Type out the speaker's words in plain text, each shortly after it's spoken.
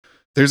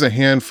There's a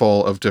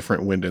handful of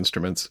different wind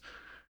instruments,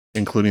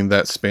 including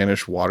that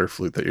Spanish water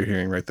flute that you're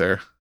hearing right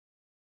there.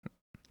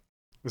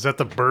 Is that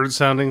the bird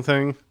sounding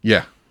thing?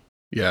 Yeah.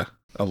 Yeah.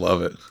 I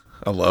love it.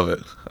 I love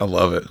it. I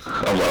love it.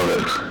 I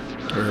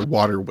love it. Or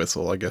water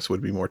whistle, I guess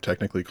would be more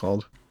technically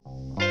called.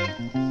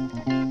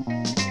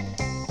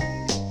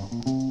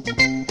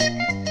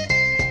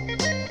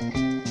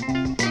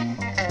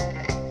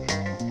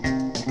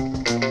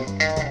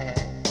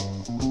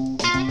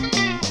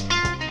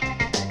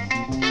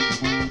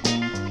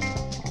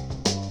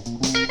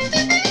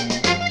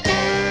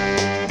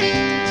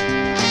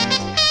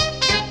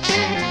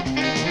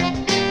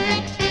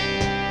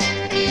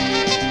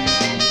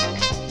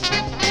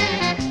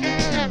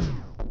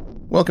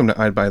 Welcome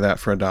to I'd Buy That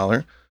for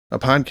 $1, a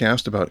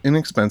podcast about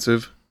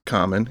inexpensive,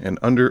 common,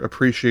 and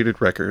underappreciated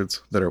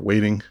records that are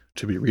waiting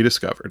to be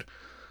rediscovered.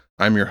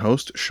 I'm your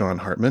host, Sean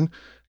Hartman,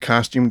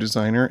 costume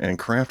designer and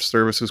craft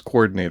services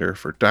coordinator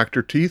for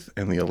Dr. Teeth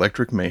and the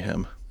Electric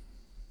Mayhem.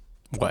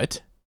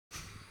 What?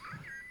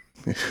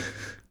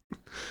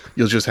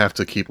 You'll just have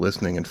to keep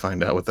listening and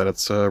find out what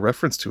that's a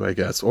reference to, I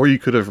guess. Or you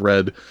could have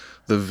read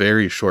the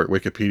very short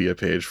Wikipedia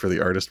page for the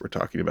artist we're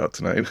talking about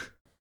tonight.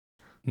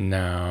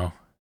 No.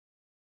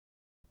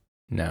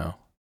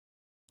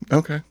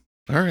 Okay.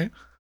 All right.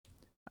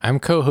 I'm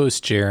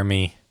co-host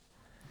Jeremy,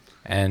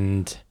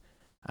 and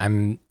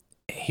I'm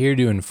here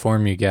to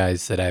inform you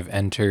guys that I've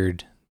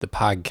entered the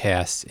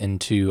podcast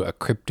into a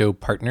crypto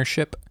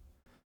partnership.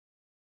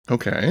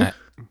 Okay.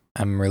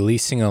 I'm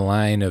releasing a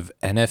line of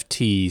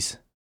NFTs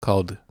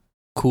called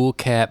Cool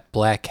Cat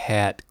Black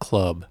Hat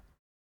Club.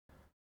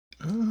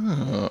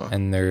 Oh.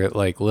 And they're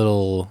like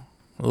little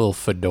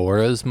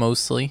fedoras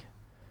mostly,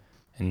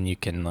 and you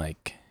can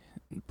like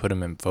put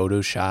them in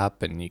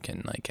Photoshop, and you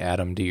can like add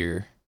them to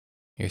your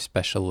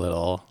special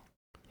little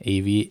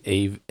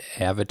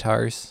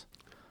avatars.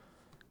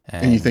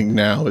 And you think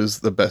now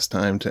is the best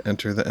time to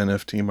enter the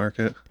NFT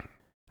market?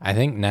 I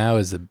think now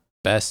is the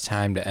best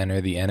time to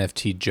enter the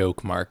NFT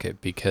joke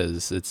market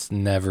because it's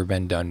never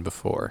been done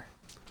before.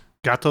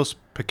 Gatos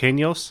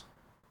pequeños?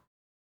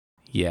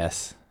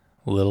 Yes.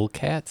 Little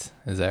cats,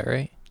 is that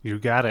right? You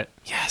got it.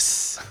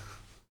 Yes.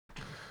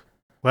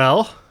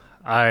 Well,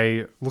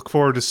 I look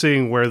forward to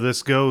seeing where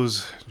this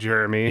goes,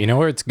 Jeremy. You know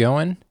where it's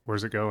going?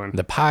 Where's it going?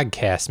 The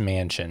podcast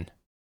mansion.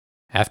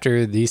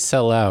 After these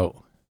sell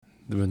out,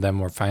 then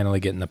we're finally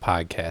getting the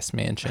podcast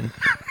mansion.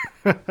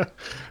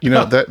 You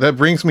know, that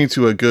brings me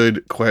to a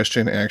good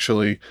question,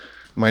 actually.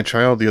 My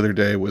child the other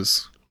day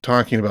was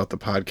talking about the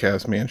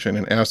podcast mansion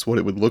and asked what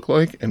it would look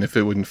like and if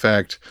it would, in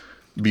fact,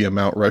 be a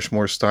Mount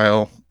Rushmore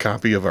style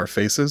copy of our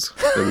faces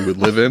that we would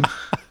live in.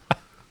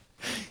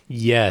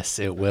 Yes,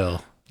 it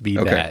will be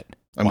that.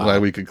 I'm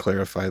glad we could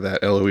clarify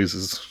that. Eloise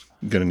is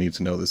going to need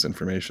to know this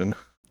information.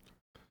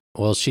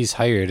 Well, she's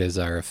hired as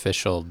our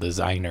official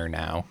designer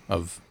now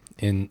of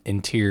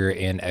interior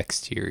and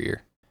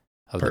exterior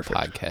of Perfect. the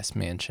podcast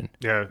mansion.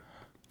 Yeah,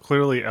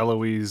 clearly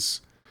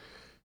Eloise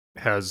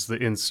has the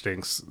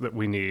instincts that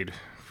we need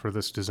for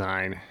this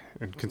design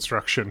and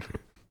construction.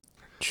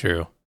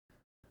 True.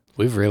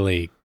 We've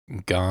really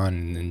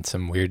gone in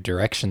some weird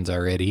directions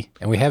already,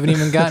 and we haven't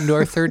even gotten to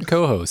our third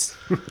co-host.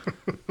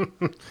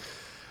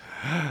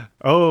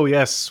 Oh,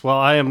 yes. Well,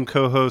 I am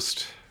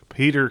co-host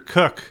Peter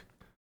Cook,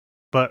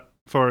 but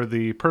for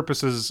the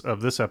purposes of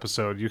this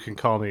episode, you can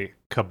call me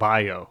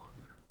Caballo.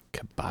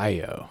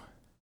 Caballo.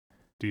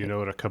 Do you know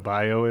what a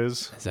caballo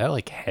is? Is that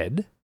like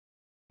head?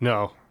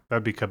 No,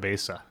 that'd be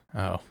cabeza.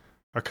 Oh.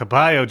 A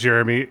caballo,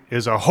 Jeremy,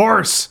 is a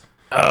horse.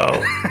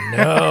 Oh,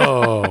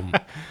 no.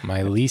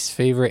 My least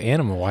favorite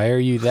animal. Why are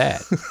you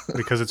that?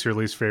 Because it's your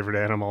least favorite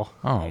animal.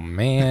 Oh,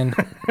 man.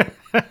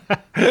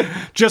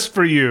 Just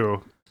for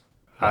you.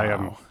 Wow. I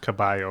am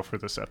caballo for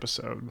this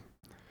episode.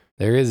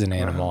 There is an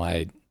animal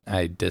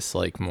I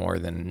dislike more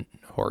than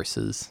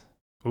horses.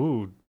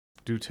 Ooh,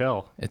 do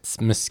tell.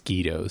 It's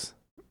mosquitoes.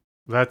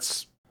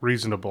 That's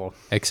reasonable.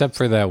 Except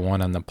for that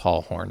one on the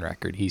Paul Horn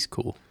record. He's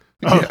cool.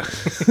 Oh,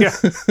 yeah.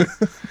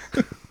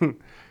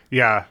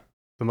 Yeah,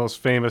 the most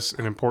famous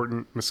and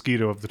important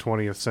mosquito of the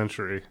 20th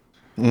century.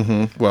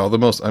 Mm-hmm. Well, the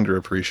most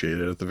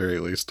underappreciated at the very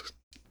least.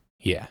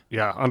 Yeah.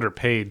 Yeah,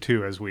 underpaid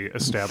too, as we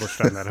established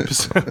on that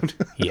episode.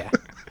 Yeah.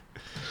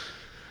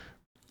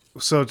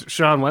 So,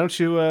 Sean, why don't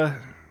you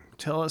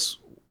tell us,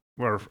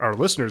 or our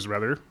listeners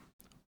rather,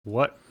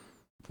 what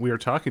we are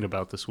talking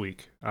about this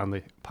week on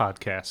the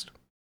podcast?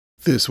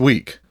 This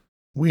week,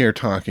 we are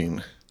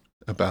talking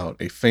about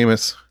a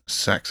famous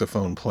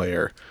saxophone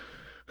player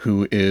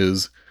who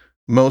is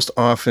most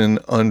often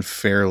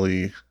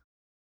unfairly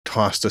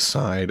tossed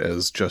aside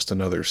as just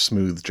another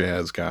smooth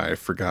jazz guy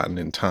forgotten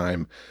in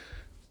time.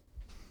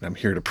 I'm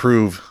here to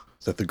prove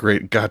that the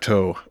great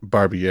Gato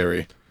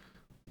Barbieri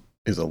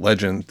is a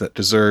legend that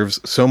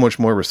deserves so much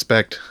more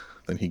respect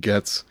than he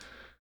gets.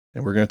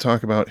 And we're going to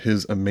talk about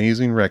his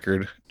amazing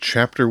record,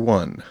 Chapter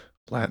 1,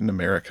 Latin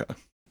America.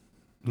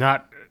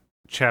 Not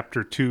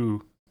Chapter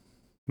 2,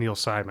 Neil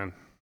Simon.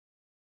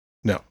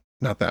 No,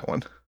 not that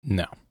one.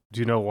 No. Do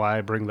you know why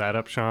I bring that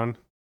up, Sean?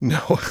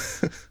 No.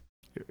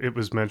 It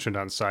was mentioned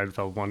on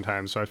Seinfeld one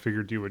time, so I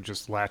figured you would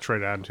just latch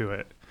right onto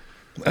it.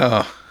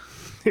 Oh,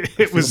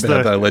 It was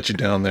bad that I let you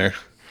down there.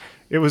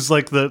 It was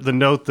like the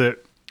note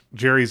that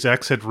Jerry's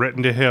ex had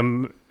written to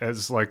him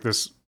as like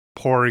this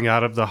pouring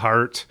out of the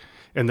heart,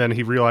 and then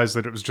he realized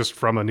that it was just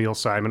from a Neil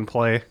Simon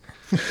play.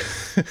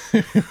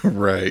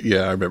 Right.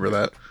 Yeah, I remember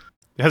that.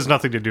 It has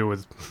nothing to do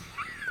with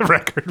the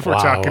record we're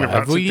talking about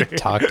have we today.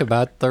 talked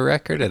about the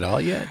record at all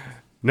yet?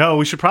 No,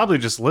 we should probably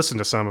just listen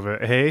to some of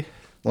it. Hey,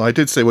 Well, I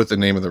did say what the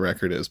name of the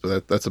record is,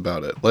 but that's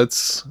about it.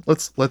 Let's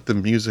let the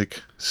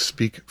music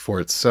speak for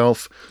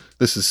itself.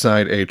 This is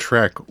side A,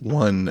 track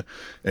 1,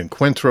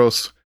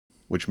 Encuentros,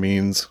 which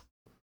means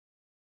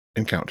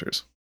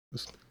encounters.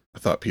 I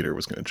thought Peter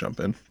was going to jump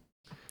in.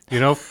 you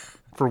know,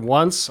 for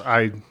once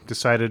I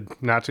decided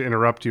not to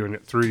interrupt you, and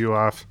it threw you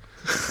off.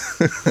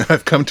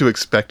 I've come to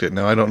expect it.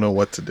 Now I don't know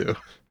what to do.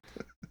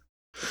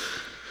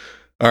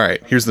 All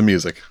right, here's the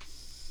music.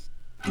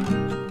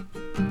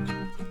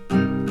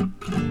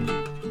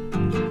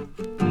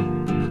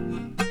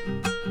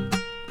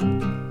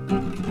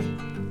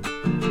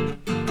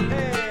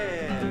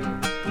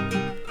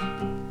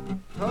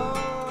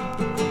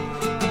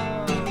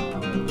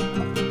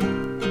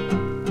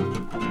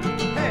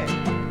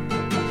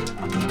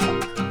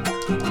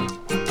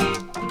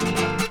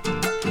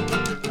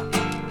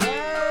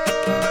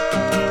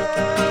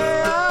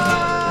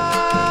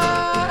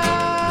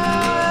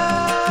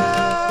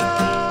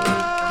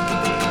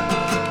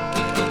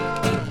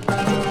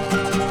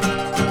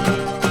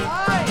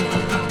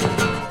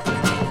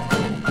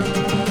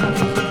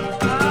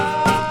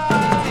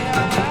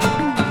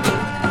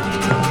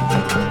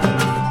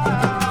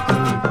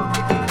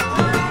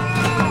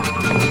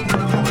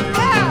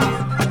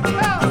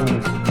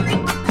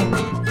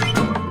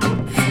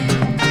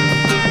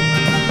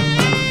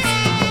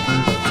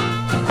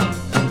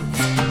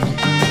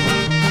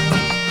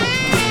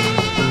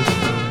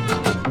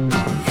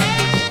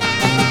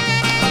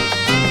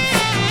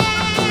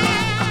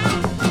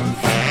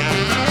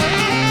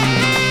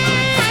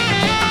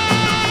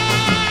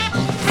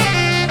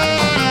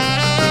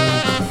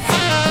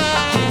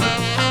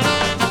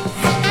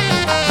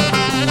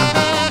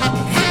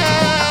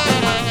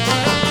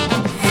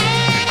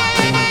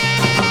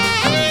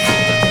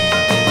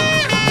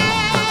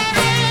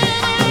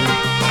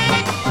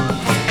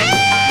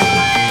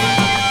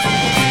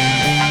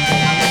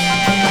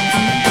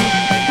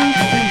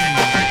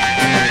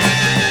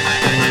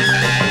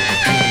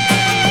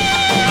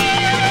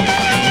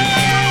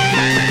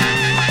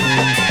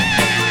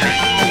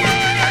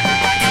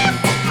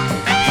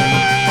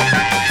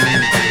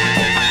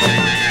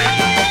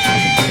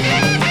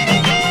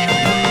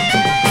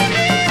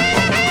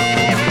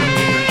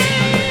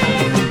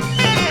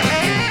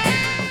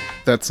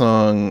 That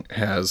song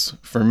has,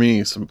 for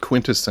me, some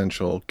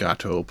quintessential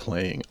Gato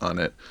playing on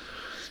it.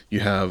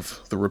 You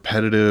have the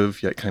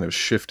repetitive yet kind of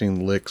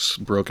shifting licks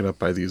broken up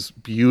by these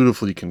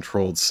beautifully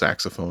controlled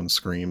saxophone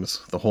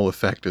screams. The whole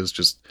effect is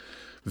just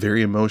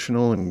very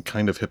emotional and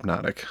kind of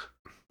hypnotic.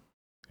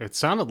 It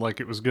sounded like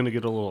it was going to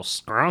get a little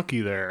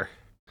skronky there.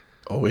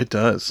 Oh, it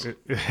does.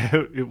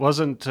 It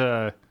wasn't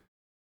the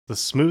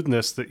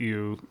smoothness that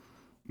you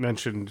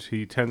mentioned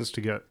he tends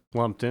to get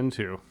lumped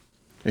into.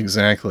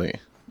 Exactly.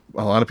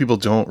 A lot of people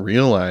don't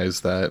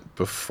realize that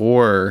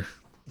before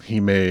he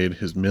made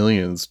his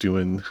millions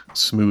doing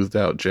smoothed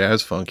out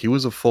jazz funk, he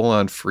was a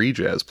full-on free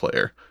jazz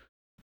player.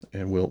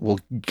 And we'll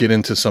get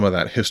into some of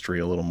that history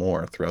a little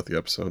more throughout the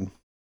episode.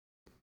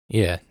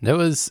 Yeah, that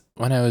was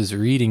when I was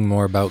reading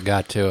more about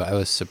Gato, I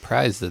was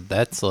surprised that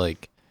that's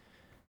like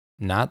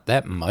not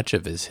that much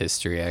of his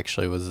history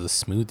actually was the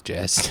smooth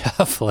jazz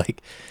stuff.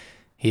 Like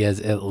he has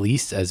at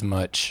least as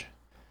much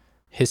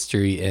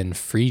history in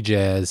free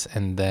jazz,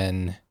 and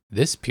then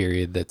this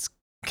period that's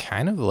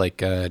kind of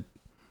like a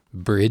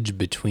bridge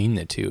between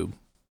the two.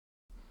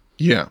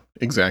 Yeah,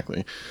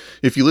 exactly.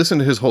 If you listen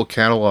to his whole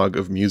catalog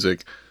of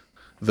music,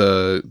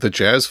 the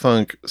jazz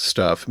funk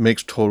stuff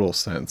makes total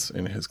sense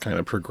in his kind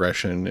of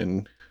progression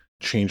and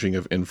changing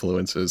of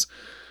influences.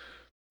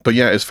 But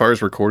yeah, as far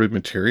as recorded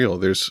material,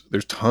 there's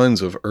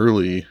tons of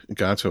early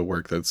Gato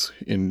work that's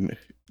in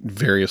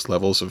various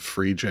levels of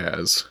free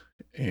jazz,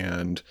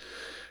 and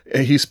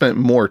he spent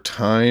more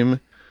time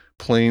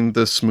playing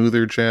the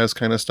smoother jazz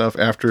kind of stuff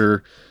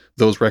after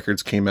those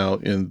records came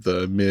out in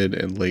the mid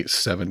and late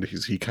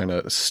 70s. He kind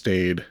of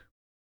stayed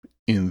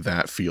in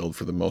that field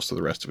for the most of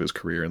the rest of his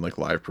career and like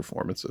live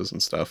performances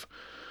and stuff,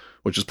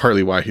 which is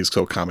partly why he's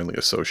so commonly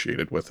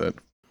associated with it.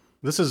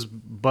 This is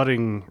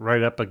butting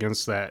right up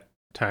against that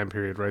time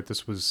period, right?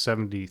 This was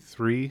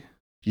 73.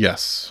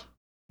 Yes.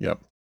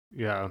 Yep.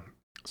 Yeah.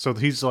 So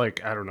he's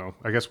like, I don't know.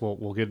 I guess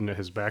we'll get into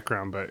his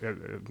background, but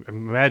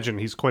imagine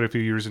he's quite a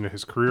few years into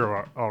his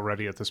career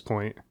already at this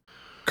point.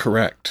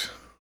 Correct.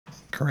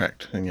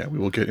 And yeah, we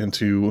will get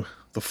into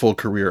the full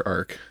career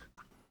arc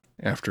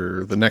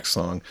after the next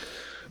song.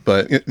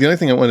 But the other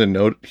thing I wanted to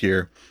note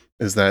here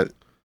is that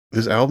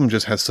this album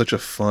just has such a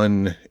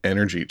fun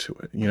energy to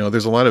it. You know,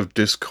 there's a lot of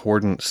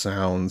discordant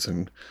sounds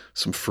and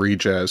some free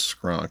jazz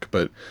skronk,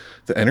 but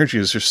the energy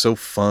is just so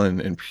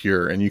fun and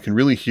pure. And you can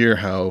really hear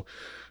how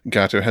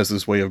Gato has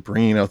this way of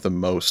bringing out the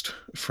most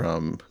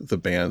from the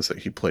bands that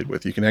he played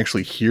with. You can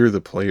actually hear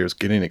the players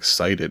getting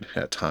excited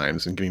at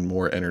times and getting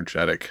more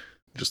energetic,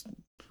 just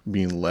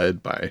being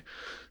led by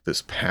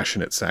this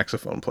passionate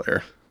saxophone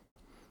player.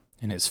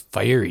 And his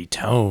fiery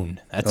tone.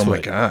 Oh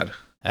my God.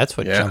 That's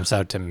what Yeah. jumps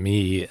out to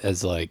me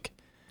as like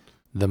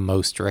the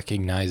most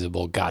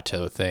recognizable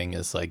Gato thing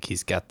is like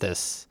he's got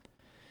this,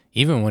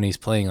 even when he's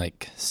playing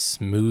like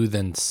smooth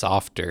and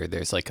softer,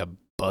 there's like a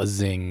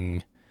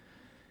buzzing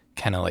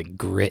kind of like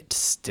grit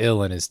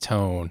still in his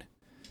tone.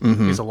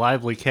 Mhm. He's a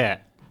lively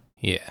cat.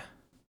 Yeah.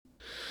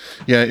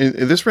 Yeah,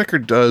 this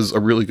record does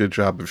a really good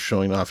job of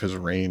showing off his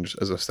range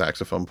as a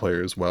saxophone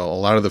player as well. A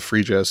lot of the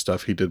free jazz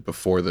stuff he did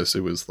before this,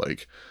 it was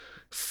like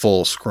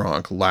full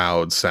skronk,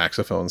 loud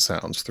saxophone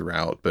sounds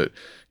throughout, but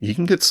he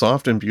can get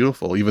soft and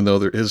beautiful, even though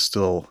there is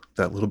still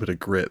that little bit of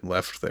grit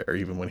left there,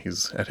 even when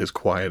he's at his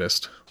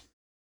quietest.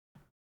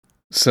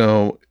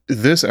 So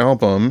this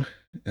album,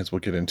 as we'll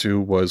get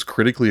into, was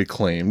critically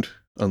acclaimed,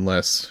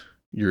 unless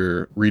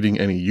you're reading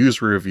any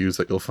user reviews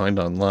that you'll find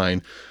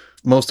online,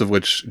 most of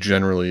which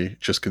generally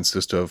just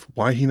consist of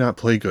why he not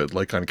play good,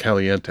 like on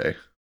Caliente,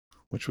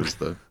 which was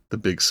the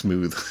big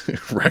smooth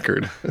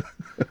record.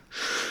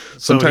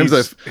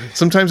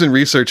 Sometimes in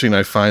researching,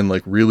 I find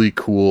like really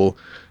cool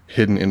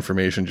hidden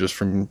information just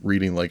from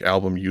reading like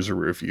album user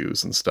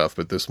reviews and stuff,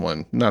 but this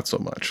one, not so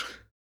much.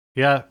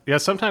 Yeah.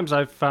 Sometimes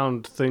I've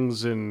found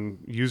things in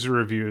user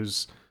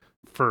reviews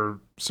for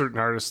certain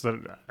artists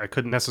that I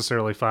couldn't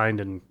necessarily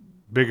find in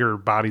bigger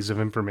bodies of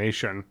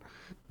information,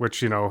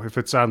 which, you know, if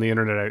it's on the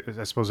internet,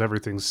 I suppose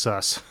everything's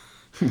sus.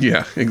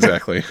 Yeah,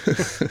 exactly.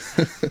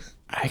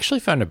 I actually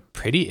found a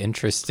pretty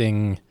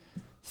interesting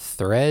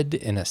thread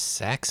in a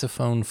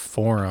saxophone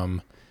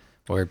forum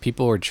where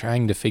people were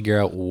trying to figure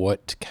out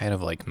what kind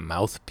of like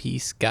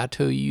mouthpiece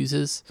Gato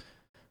uses,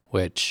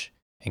 which,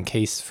 in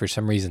case for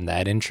some reason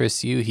that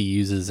interests you, he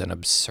uses an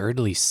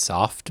absurdly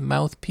soft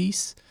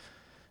mouthpiece,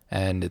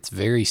 and it's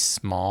very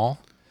small.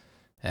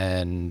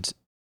 And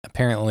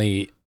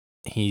apparently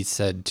he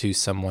said to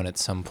someone at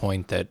some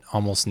point that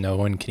almost no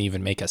one can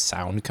even make a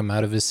sound come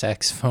out of his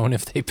saxophone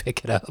if they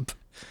pick it up.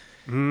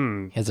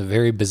 He has a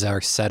very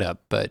bizarre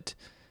setup, but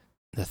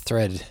the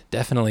thread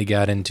definitely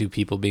got into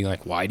people being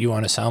like, why do you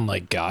want to sound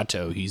like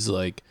Gato? He's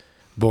like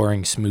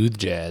boring smooth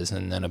jazz.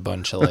 And then a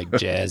bunch of like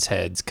jazz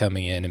heads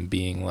coming in and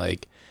being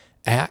like,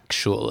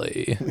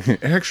 actually,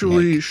 like,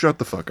 shut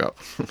the fuck up.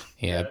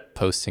 Yeah,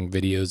 posting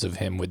videos of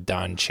him with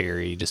Don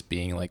Cherry just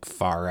being like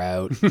far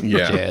out.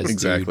 Yeah, jazz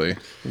exactly.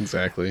 dude.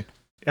 Exactly.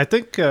 I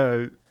think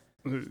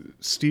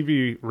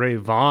Stevie Ray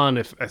Vaughan,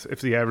 if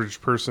the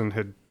average person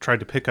had tried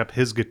to pick up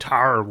his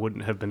guitar,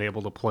 wouldn't have been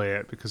able to play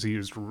it because he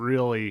used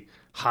really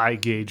high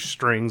gauge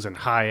strings and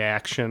high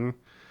action.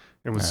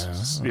 It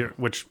was,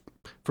 which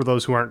for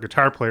those who aren't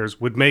guitar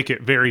players would make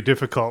it very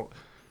difficult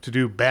to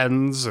do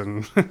bends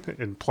and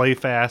and play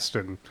fast.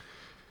 And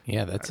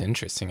yeah, that's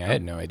interesting. I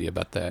had no idea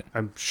about that.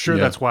 I'm sure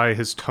that's why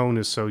his tone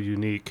is so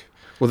unique.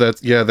 Well,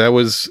 that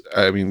was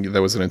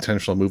an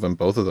intentional move on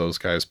both of those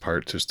guys'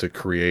 part, just to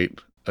create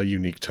a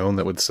unique tone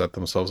that would set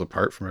themselves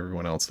apart from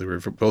everyone else. They were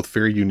both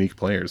very unique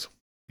players.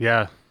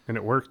 Yeah, and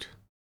it worked.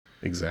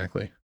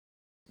 Exactly.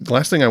 The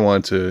last thing I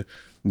wanted to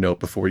note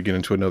before we get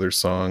into another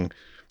song,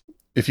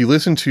 if you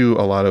listen to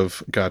a lot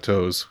of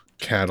Gato's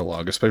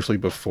catalog, especially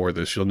before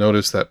this, you'll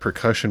notice that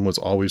percussion was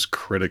always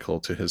critical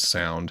to his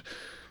sound.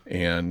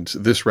 And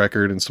this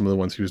record and some of the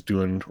ones he was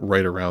doing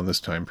right around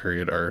this time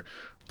period are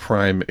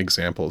prime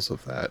examples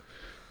of that.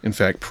 In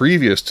fact,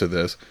 previous to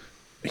this,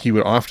 he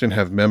would often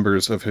have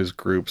members of his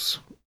groups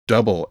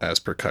double as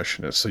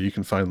percussionists. So you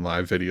can find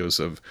live videos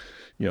of,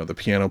 you know, the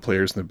piano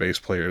players and the bass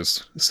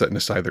players setting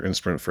aside their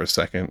instrument for a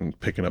second and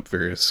picking up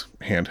various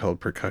handheld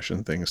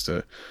percussion things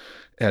to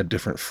add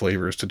different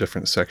flavors to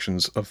different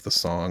sections of the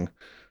song.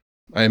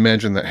 I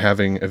imagine that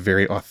having a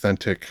very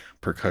authentic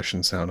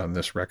percussion sound on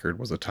this record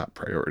was a top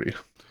priority.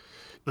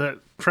 The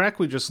track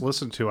we just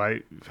listened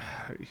to,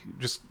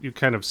 you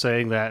kind of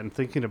saying that and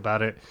thinking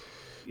about it,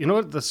 you know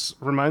what this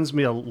reminds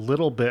me a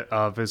little bit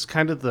of is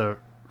kind of the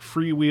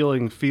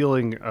freewheeling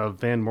feeling of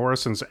Van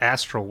Morrison's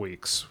Astral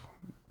Weeks,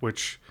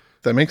 which...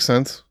 That makes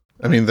sense.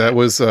 I mean, that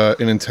was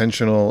an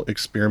intentional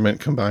experiment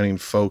combining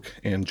folk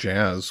and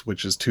jazz,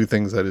 which is two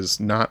things that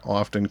is not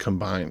often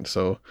combined.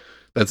 So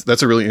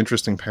that's a really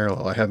interesting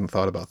parallel. I hadn't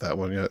thought about that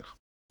one yet.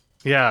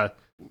 Yeah,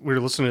 we were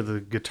listening to the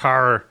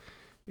guitar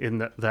in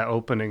that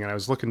opening, and I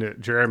was looking at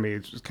Jeremy,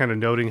 just kind of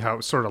noting how it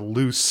was sort of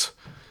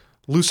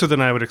looser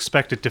than I would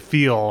expect it to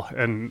feel.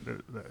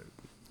 And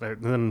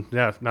then,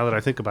 yeah, now that I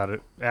think about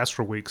it,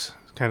 Astral Weeks,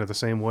 kind of the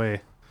same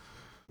way.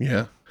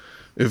 Yeah.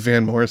 If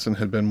Van Morrison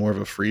had been more of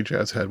a free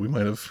jazz head, we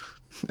might have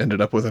ended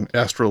up with an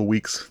Astral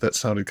Weeks that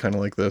sounded kind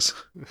of like this.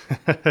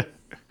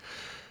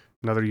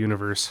 Another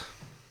universe.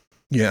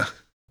 Yeah.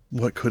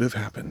 What could have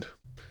happened?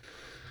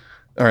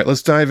 All right,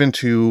 let's dive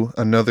into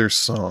another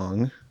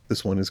song.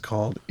 This one is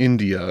called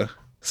India,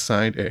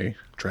 Side A,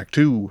 Track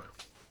 2.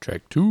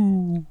 Track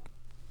 2.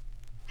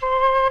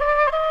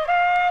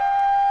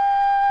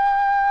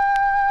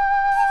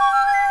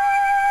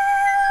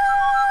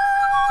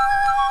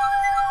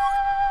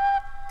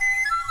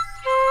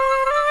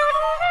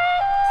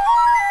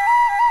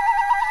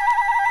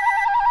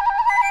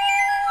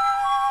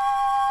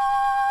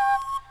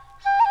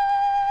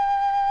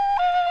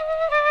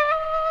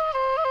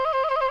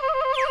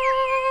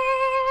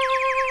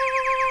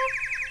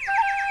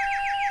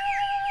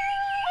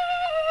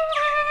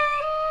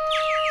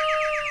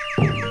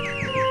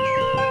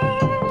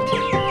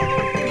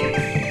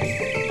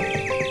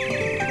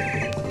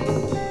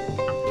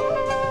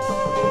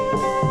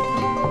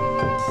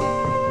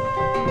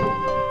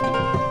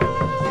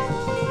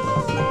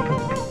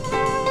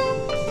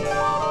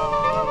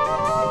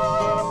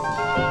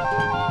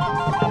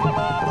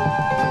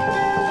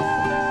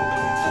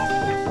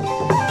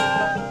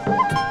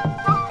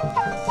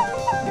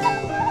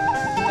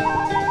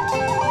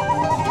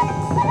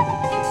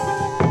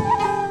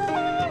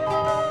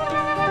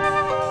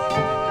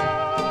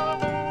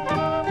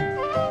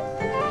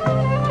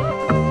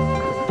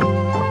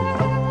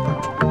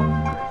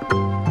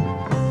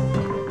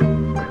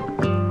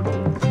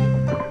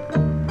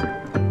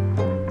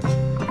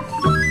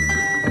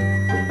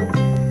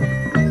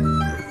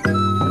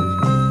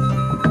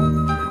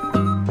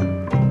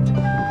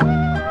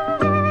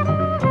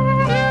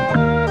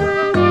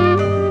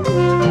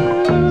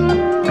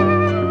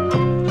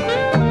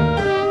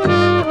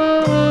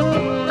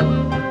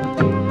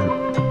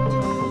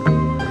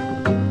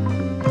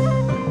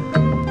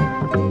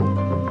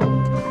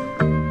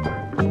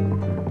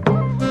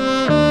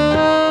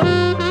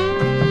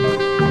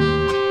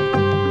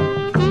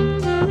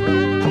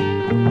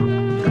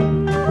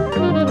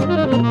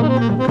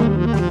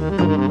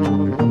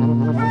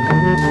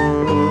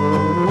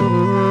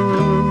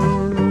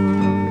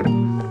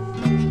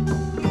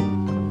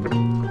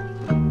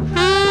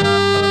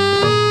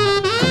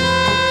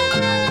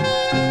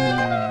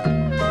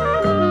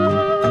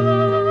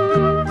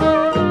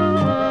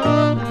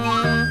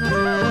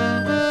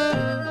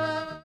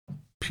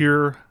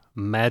 Pure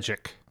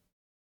magic.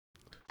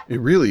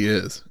 It really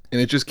is. And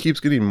it just keeps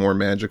getting more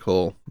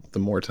magical the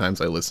more times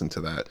I listen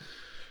to that.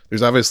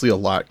 There's obviously a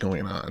lot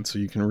going on, so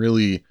you can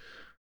really,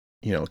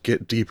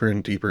 get deeper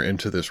and deeper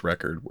into this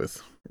record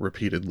with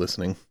repeated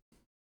listening.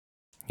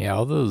 Yeah,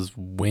 all those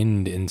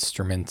wind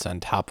instruments on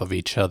top of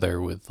each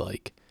other with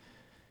like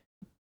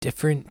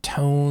different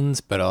tones,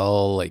 but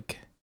all like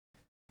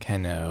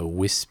kind of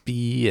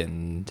wispy,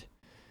 and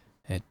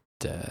it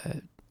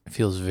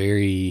feels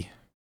very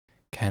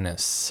kind of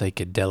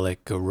psychedelic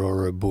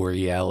aurora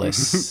borealis.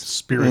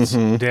 Spirits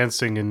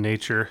dancing in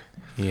nature.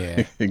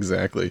 Yeah.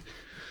 Exactly.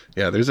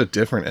 Yeah, there's a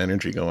different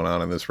energy going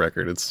on in this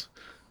record. It's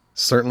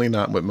certainly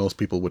not what most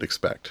people would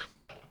expect.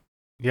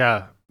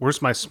 Yeah,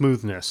 where's my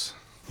smoothness?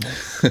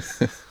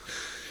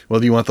 Well,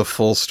 do you want the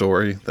full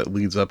story that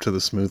leads up to the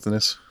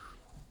smoothness?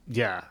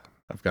 Yeah.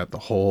 I've got the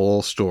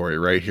whole story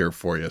right here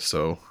for you,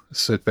 so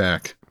sit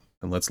back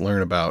and let's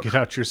learn about... Get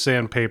out your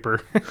sandpaper.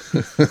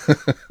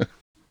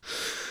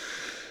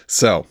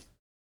 So,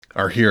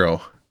 our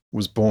hero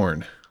was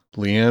born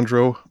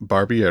Leandro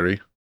Barbieri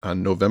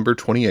on November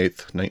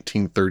 28th,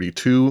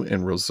 1932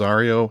 in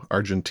Rosario,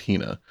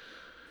 Argentina.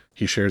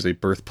 He shares a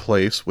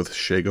birthplace with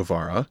Che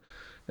Guevara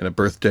and a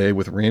birthday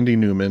with Randy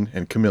Newman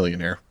and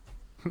Chamillionaire.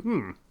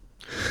 You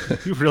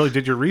really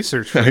did your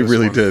research for I this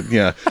really one. did,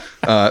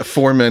 yeah.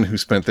 4 men who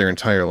spent their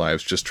entire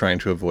lives just trying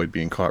to avoid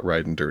being caught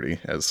riding dirty,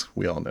 as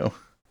we all know.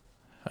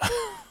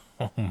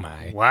 Oh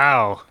my.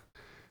 Wow.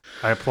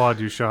 I applaud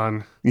you,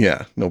 Sean.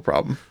 Yeah, no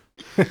problem.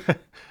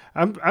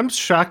 I'm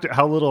shocked at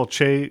how little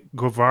Che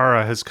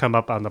Guevara has come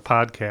up on the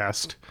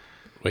podcast.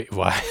 Wait,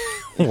 why?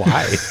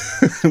 Why?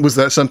 Was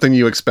that something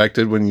you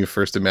expected when you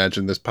first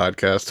imagined this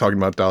podcast, talking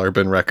about Dollar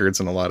Bin Records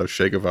and a lot of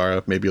Che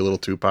Guevara, maybe a little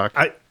Tupac?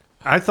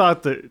 I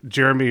thought that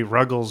Jeremy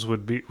Ruggles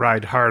would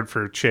ride hard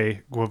for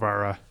Che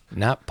Guevara.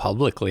 Not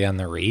publicly on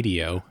the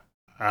radio.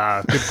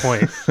 Good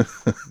point.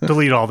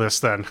 Delete all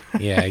this then.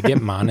 Yeah, I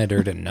get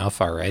monitored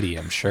enough already,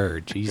 I'm sure.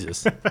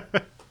 Jesus.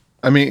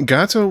 I mean,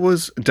 Gato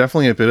was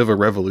definitely a bit of a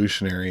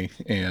revolutionary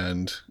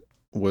and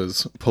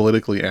was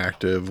politically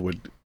active,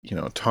 would,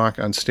 talk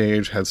on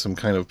stage, had some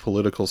kind of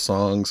political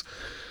songs.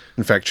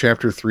 In fact,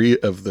 chapter 3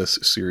 of this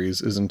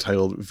series is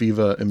entitled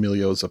Viva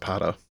Emilio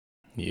Zapata.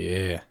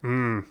 Yeah.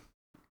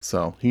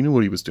 So he knew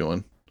what he was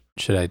doing.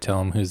 Should I tell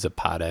him who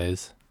Zapata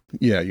is?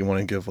 Yeah, you want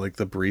to give like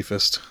the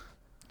briefest?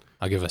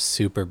 I'll give a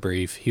super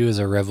brief. He was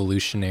a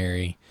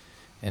revolutionary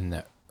in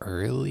the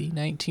early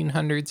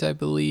 1900s, I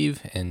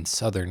believe, in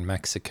southern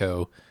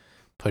Mexico,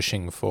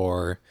 pushing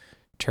for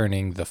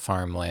turning the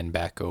farmland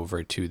back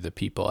over to the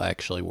people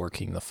actually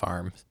working the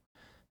farms.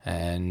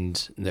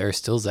 And there are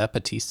still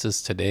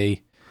Zapatistas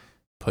today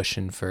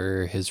pushing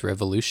for his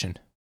revolution.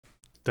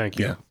 Thank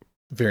you. Yeah,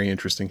 very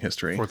interesting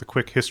history. For the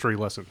quick history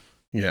lesson.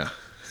 Yeah.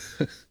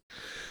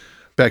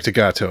 Back to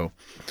Gato.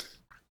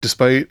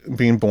 Despite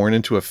being born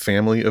into a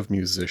family of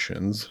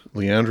musicians,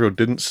 Leandro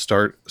didn't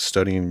start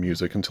studying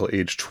music until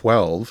age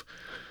 12,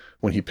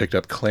 when he picked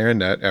up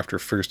clarinet after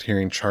first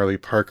hearing Charlie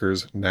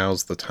Parker's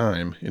Now's the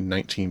Time in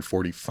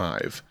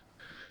 1945.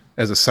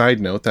 As a side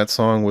note, that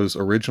song was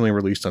originally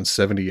released on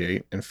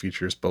 78 and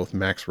features both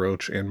Max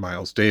Roach and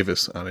Miles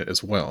Davis on it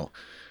as well.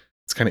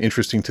 It's kind of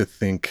interesting to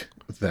think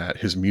that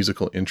his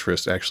musical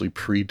interests actually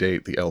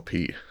predate the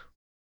LP.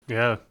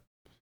 Yeah.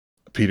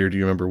 Peter, do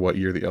you remember what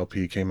year the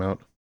LP came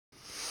out?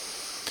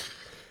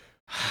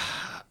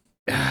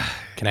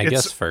 Can I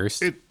guess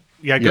first?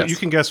 Yes. You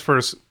can guess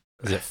first.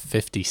 Is it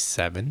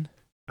 57?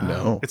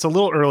 No. It's a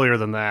little earlier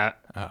than that.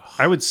 Oh.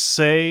 I would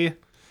say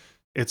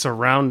it's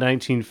around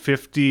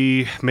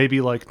 1950,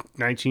 maybe like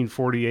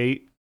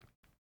 1948.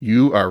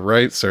 You are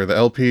right, sir. The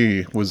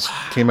LP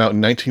came out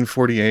in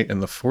 1948,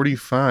 and the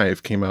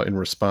 45 came out in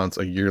response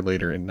a year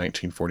later in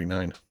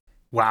 1949.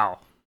 Wow.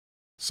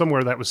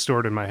 Somewhere that was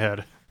stored in my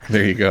head.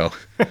 There you go.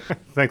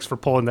 Thanks for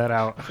pulling that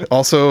out.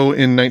 Also,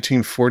 in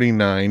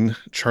 1949,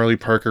 Charlie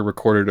Parker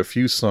recorded a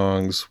few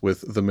songs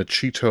with the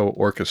Machito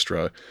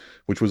Orchestra,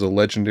 which was a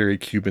legendary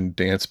Cuban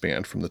dance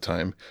band from the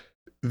time.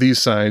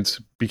 These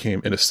sides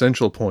became an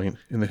essential point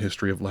in the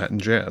history of Latin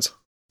jazz.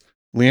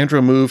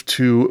 Leandro moved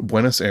to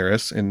Buenos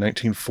Aires in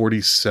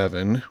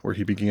 1947, where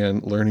he began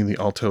learning the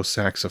alto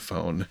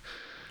saxophone.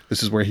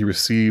 This is where he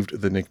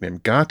received the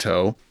nickname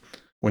Gato,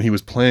 when he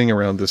was playing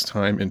around this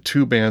time in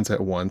two bands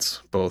at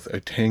once, both a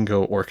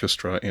tango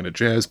orchestra and a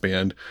jazz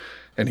band,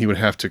 and he would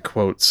have to,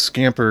 quote,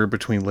 scamper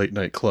between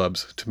late-night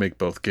clubs to make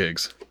both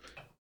gigs.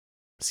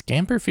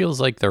 Scamper feels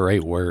like the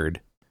right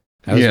word.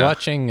 I was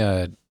watching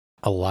a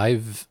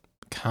live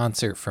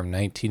concert from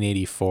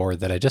 1984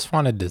 that I just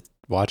wanted to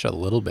watch a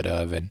little bit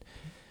of, and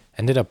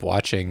ended up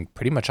watching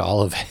pretty much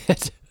all of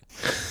it.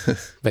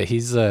 But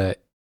he's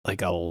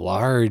like a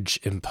large,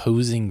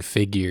 imposing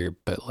figure,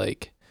 but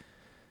like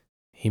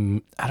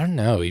I don't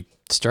know, he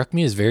struck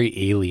me as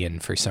very alien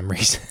for some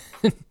reason.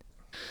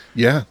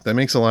 Yeah, that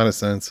makes a lot of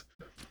sense.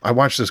 I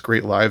watched this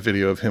great live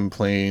video of him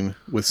playing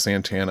with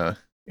Santana,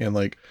 and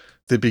like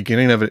the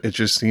beginning of it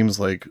just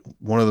seems like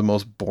one of the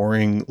most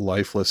boring,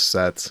 lifeless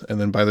sets. And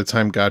then by the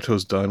time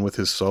Gato's done with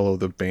his solo,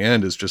 the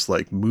band is just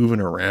like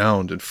moving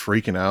around and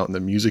freaking out, and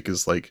the music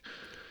is like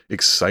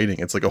exciting.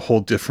 It's like a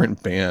whole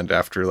different band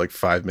after like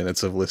 5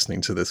 minutes of listening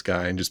to this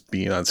guy and just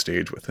being on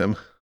stage with him.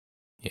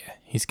 Yeah,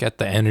 he's got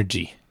the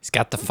energy. He's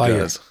got the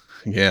fire.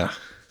 Yeah.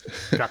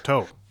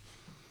 Gato.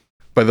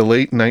 By the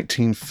late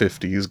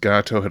 1950s,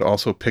 Gato had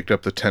also picked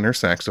up the tenor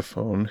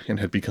saxophone and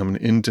had become an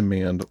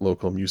in-demand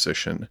local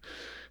musician.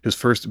 His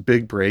first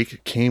big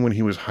break came when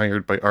he was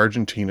hired by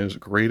Argentina's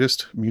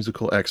greatest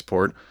musical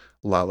export,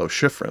 Lalo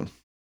Schifrin.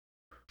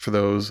 For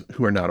those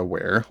who are not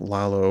aware,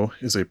 Lalo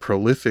is a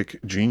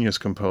prolific genius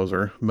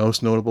composer,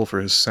 most notable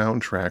for his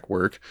soundtrack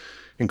work,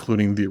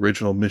 including the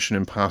original Mission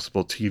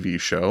Impossible TV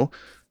show,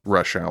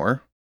 Rush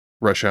Hour,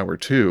 Rush Hour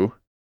 2,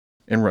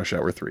 and Rush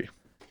Hour 3.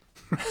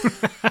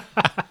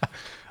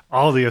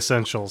 All the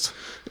essentials.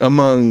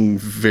 Among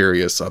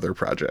various other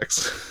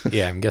projects.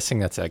 Yeah, I'm guessing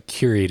that's a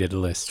curated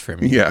list for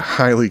me. Yeah,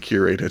 highly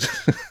curated.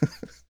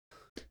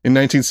 In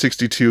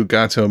 1962,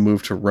 Gato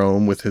moved to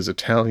Rome with his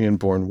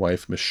Italian-born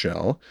wife,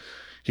 Michelle.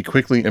 He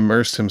quickly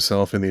immersed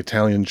himself in the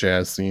Italian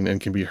jazz scene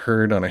and can be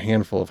heard on a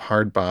handful of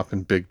hard bop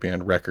and big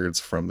band records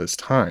from this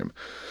time.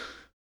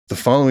 The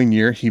following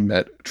year, he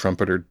met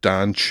trumpeter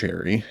Don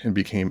Cherry and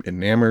became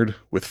enamored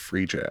with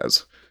free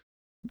jazz.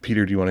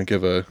 Peter, do you want to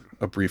give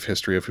a brief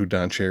history of who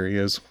Don Cherry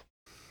is?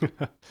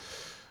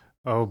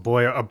 Oh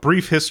boy, a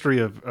brief history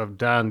of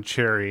Don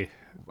Cherry.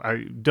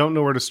 I don't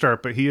know where to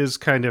start, but he is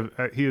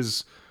he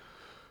is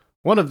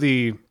one of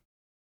the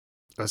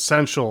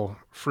essential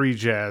free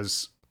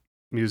jazz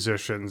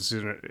musicians.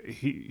 You know,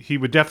 he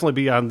would definitely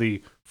be on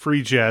the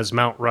free jazz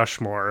Mount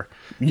Rushmore.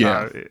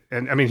 Yeah.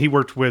 And I mean, he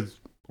worked with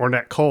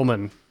Ornette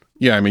Coleman.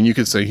 Yeah, I mean, you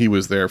could say he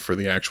was there for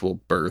the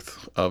actual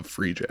birth of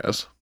free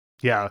jazz.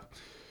 Yeah.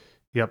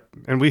 Yep.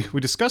 And we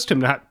discussed him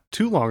not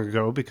too long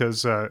ago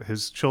because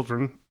his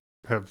children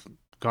have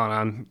gone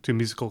on to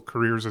musical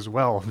careers as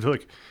well.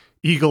 Like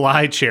Eagle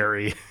Eye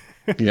Cherry.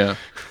 Yeah.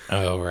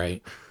 Oh,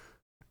 right.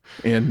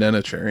 And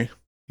Nena Cherry.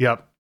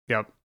 Yep.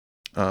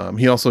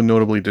 He also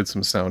notably did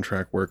some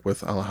soundtrack work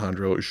with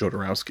Alejandro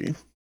Jodorowsky.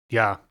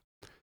 Yeah.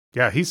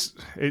 Yeah,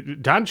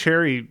 Don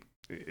Cherry,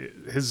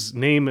 his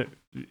name,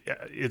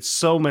 it's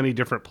so many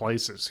different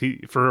places.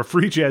 For a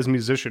free jazz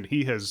musician,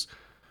 he has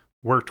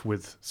worked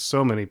with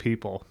so many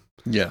people.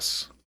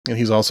 Yes. And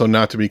he's also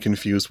not to be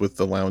confused with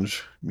the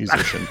lounge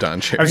musician,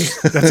 Don Cherry.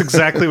 That's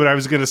exactly what I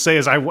was going to say.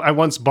 Is I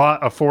once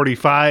bought a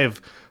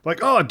 45, like,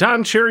 oh,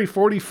 Don Cherry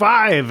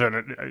 45, and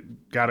I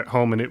got it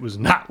home, and it was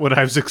not what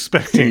I was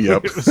expecting.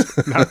 Yep. It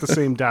was not the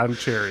same Don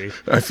Cherry.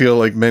 I feel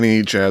like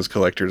many jazz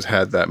collectors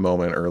had that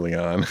moment early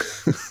on.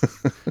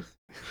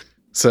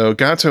 So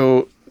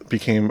Gato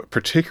became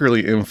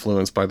particularly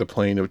influenced by the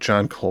playing of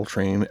John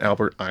Coltrane,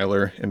 Albert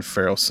Ayler, and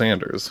Pharoah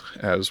Sanders,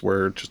 as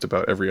were just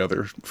about every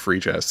other free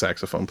jazz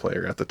saxophone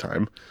player at the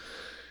time.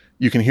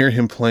 You can hear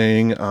him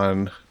playing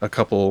on a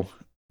couple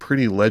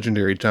pretty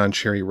legendary Don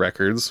Cherry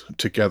records,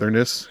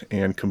 Togetherness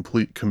and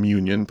Complete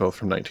Communion, both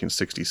from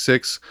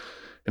 1966,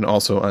 and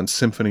also on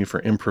Symphony for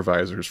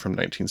Improvisers from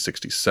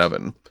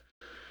 1967.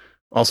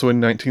 Also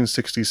in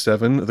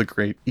 1967, the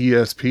great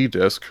ESP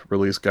disc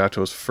released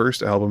Gato's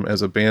first album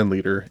as a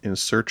bandleader, In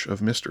Search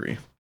of Mystery.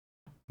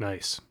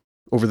 Nice.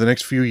 Over the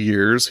next few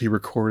years, he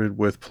recorded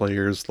with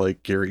players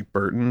like Gary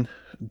Burton,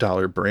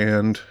 Dollar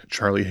Brand,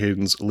 Charlie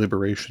Hayden's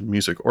Liberation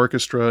Music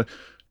Orchestra,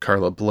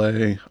 Carla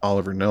Bley,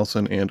 Oliver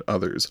Nelson, and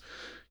others.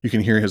 You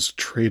can hear his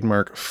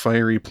trademark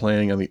fiery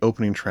playing on the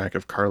opening track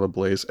of Carla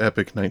Bley's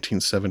epic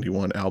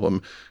 1971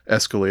 album,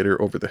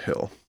 Escalator Over the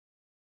Hill.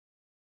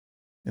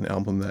 An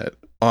album that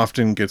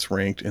often gets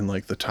ranked in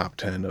like the top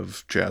 10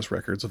 of jazz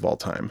records of all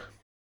time.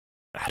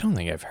 I don't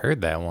think I've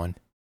heard that one.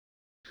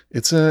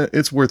 It's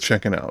worth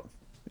checking out.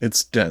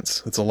 It's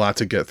dense. It's a lot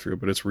to get through,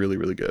 but it's really,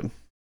 really good.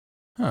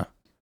 Huh.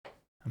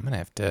 I'm going to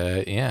have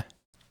to, yeah.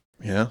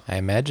 Yeah. I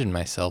imagine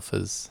myself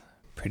as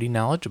pretty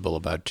knowledgeable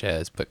about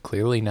jazz, but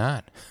clearly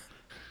not.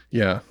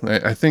 Yeah.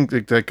 I think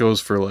that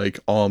goes for like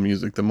all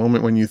music. The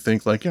moment when you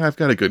think like, yeah, I've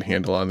got a good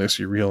handle on this,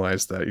 you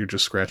realize that you're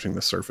just scratching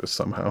the surface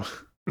somehow.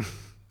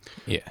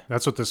 Yeah.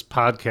 That's what this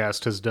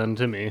podcast has done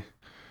to me.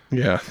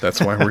 Yeah. That's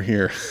why we're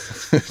here.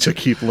 To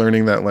keep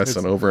learning that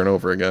lesson over and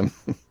over again.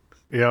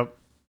 Yep.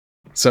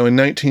 So in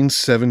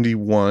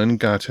 1971,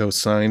 Gato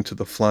signed to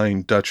the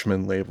Flying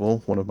Dutchman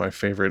label, one of my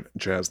favorite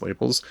jazz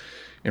labels,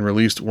 and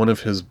released one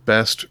of his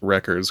best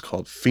records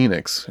called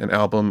Phoenix, an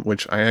album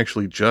which I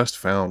actually just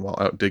found while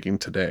out digging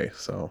today.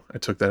 So I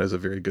took that as a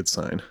very good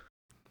sign.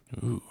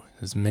 Ooh,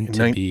 it was meant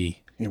to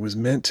be. It was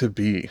meant to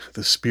be.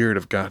 The spirit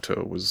of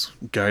Gato was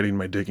guiding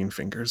my digging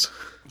fingers.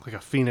 Like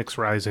a phoenix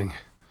rising.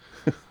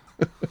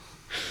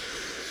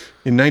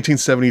 In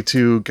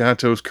 1972,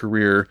 Gato's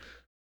career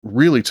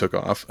really took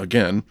off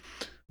again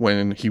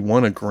when he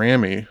won a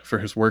Grammy for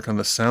his work on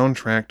the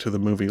soundtrack to the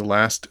movie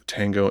Last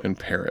Tango in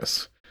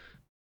Paris,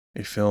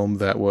 a film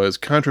that was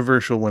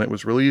controversial when it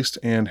was released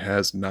and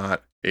has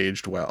not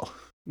aged well.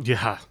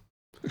 Yeah.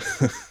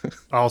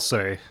 I'll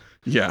say.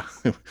 Yeah,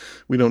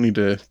 we don't need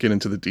to get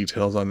into the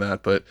details on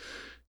that, but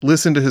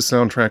listen to his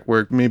soundtrack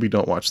work, maybe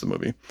don't watch the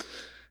movie.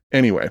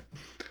 Anyway,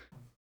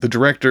 the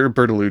director,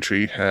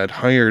 Bertolucci, had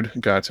hired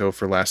Gato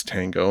for Last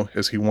Tango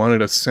as he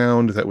wanted a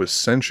sound that was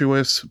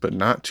sensuous, but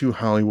not too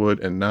Hollywood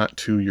and not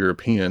too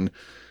European,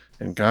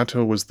 and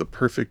Gato was the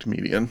perfect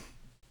median.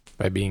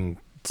 By being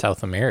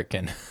South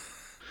American.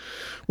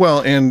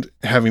 Well, and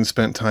having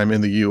spent time in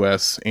the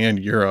US and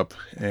Europe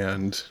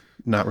and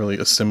not really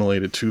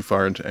assimilated too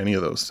far into any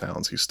of those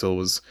sounds, he still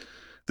was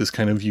this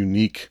kind of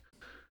unique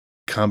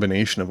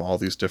combination of all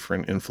these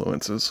different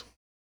influences.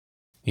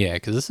 Yeah,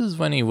 because this is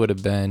when he would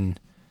have been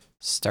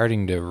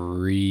starting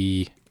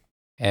to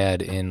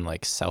add in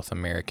like South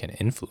American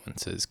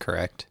influences,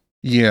 correct?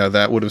 Yeah,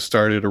 that would have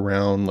started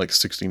around like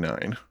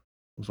 69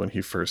 was when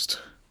he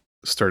first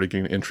started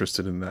getting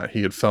interested in that.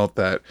 He had felt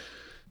that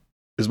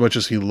as much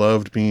as he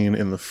loved being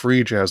in the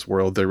free jazz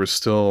world, there was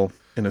still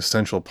an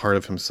essential part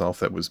of himself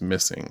that was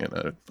missing,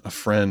 and a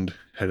friend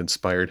had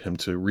inspired him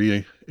to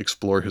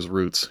re-explore his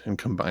roots and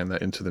combine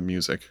that into the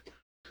music.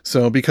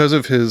 So because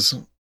of his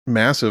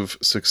massive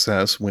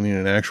success winning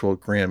an actual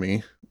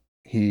Grammy,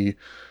 he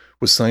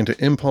was signed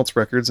to Impulse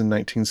Records in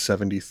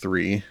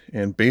 1973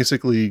 and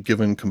basically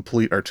given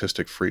complete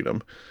artistic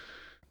freedom.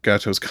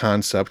 Gato's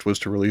concept was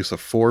to release a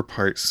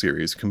 4-part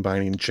series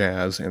combining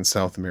jazz and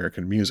South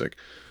American music.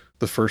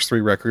 The first 3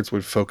 records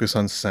would focus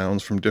on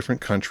sounds from different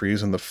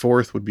countries, and the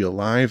 4th would be a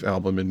live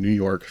album in New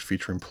York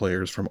featuring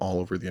players from all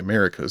over the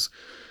Americas.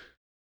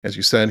 As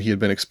you said, he had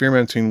been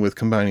experimenting with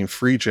combining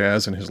free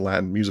jazz and his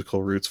Latin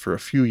musical roots for a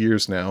few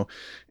years now,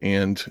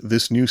 and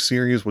this new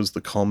series was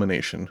the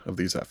culmination of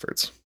these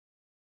efforts.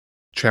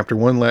 Chapter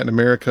 1, Latin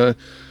America,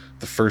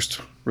 the first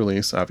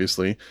release,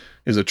 obviously,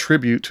 is a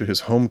tribute to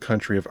his home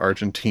country of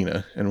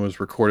Argentina and was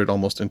recorded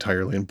almost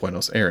entirely in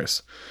Buenos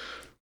Aires.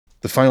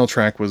 The final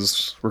track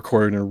was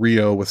recorded in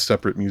Rio with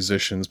separate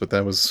musicians, but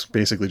that was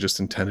basically just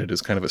intended as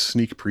kind of a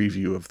sneak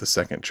preview of the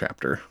second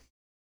chapter.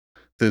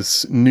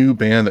 This new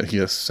band that he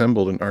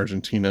assembled in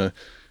Argentina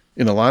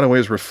in a lot of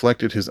ways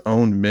reflected his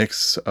own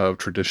mix of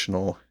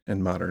traditional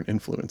and modern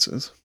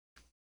influences,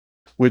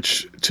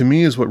 which to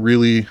me is what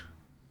really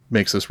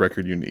makes this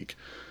record unique.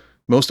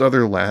 Most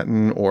other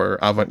Latin or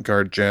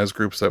avant-garde jazz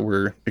groups that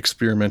were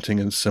experimenting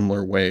in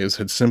similar ways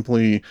had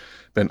simply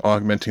been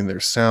augmenting their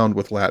sound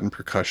with Latin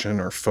percussion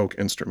or folk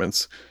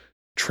instruments.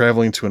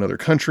 Traveling to another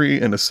country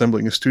and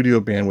assembling a studio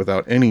band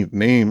without any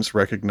names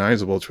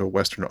recognizable to a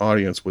Western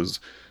audience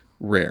was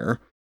rare,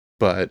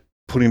 but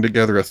putting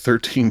together a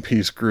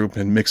 13-piece group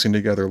and mixing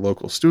together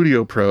local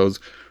studio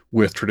pros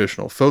with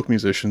traditional folk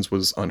musicians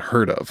was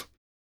unheard of.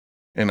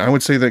 And I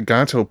would say that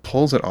Gato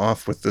pulls it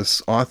off with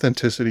this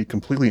authenticity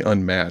completely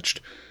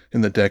unmatched in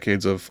the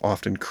decades of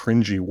often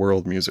cringy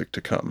world music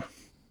to come.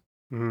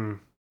 Mm.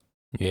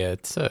 Yeah,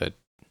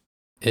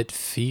 it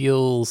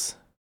feels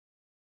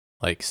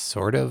like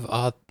sort of,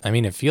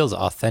 it feels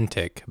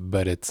authentic,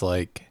 but it's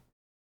like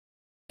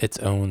its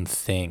own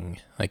thing.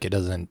 Like it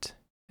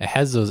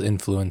has those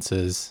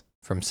influences,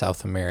 from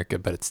South America,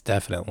 but it's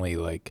definitely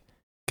like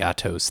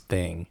Gato's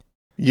thing.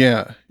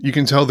 Yeah, you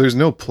can tell there's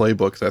no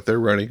playbook that they're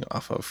running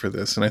off of for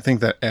this, and I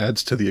think that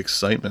adds to the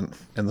excitement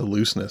and the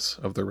looseness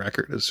of the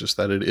record. It's just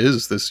that it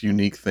is this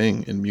unique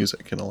thing in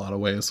music in a lot of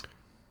ways.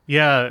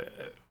 Yeah,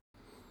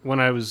 when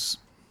I was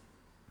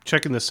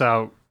checking this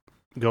out,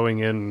 going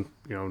in,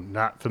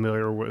 not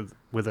familiar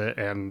with it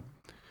and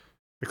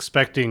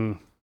expecting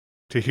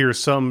to hear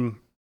some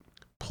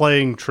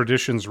playing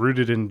traditions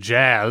rooted in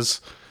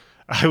jazz,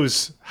 I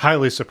was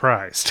highly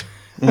surprised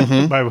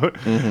by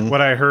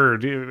what I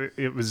heard.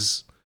 It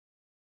was,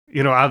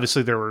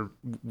 obviously there were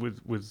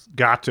with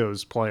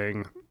Gato's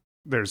playing,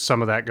 there's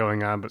some of that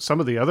going on, but some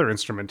of the other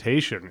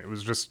instrumentation, it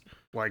was just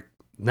like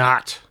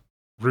not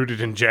rooted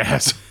in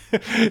jazz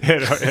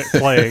at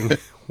playing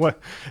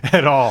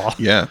at all.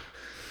 Yeah.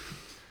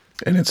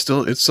 And it's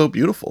so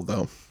beautiful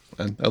though.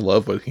 And I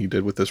love what he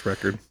did with this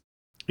record.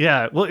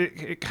 Yeah. Well,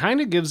 it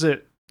kind of gives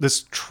it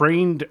this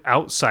trained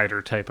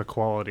outsider type of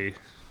quality.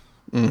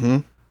 Mm-hmm.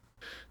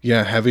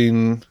 Yeah.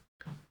 Having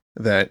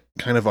that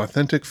kind of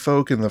authentic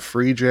folk and the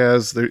free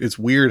jazz. It's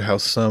weird how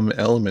some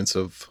elements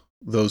of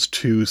those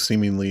two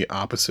seemingly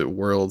opposite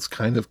worlds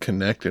kind of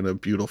connect in a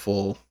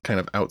beautiful kind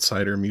of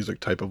outsider music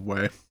type of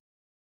way.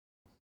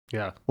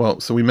 Yeah. Well,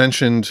 so we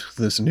mentioned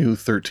this new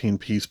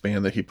 13-piece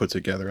band that he put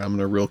together. I'm going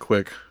to real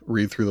quick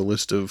read through the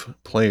list of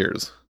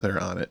players that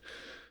are on it.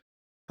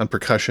 On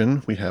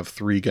percussion, we have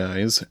 3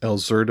 guys,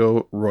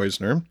 Elzerdo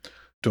Reusner,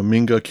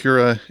 Dominga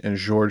Cura, and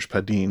George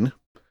Padin.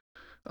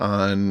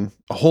 On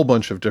a whole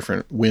bunch of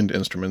different wind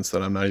instruments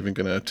that I'm not even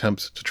going to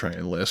attempt to try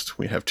and list,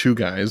 we have 2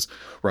 guys,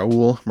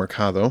 Raul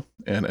Mercado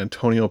and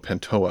Antonio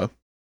Pantoa.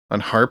 On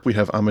harp, we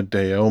have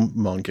Amadeo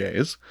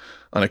Monges.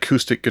 On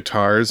acoustic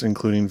guitars,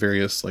 including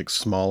various like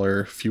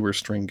smaller, fewer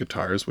string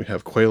guitars, we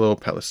have Coelho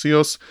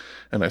Palacios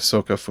and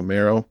Isoka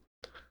Fumero.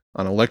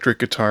 On electric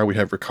guitar, we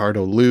have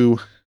Ricardo Liu.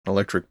 On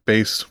electric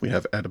bass, we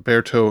have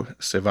Adalberto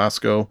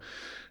Sevasco.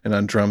 And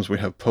on drums, we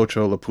have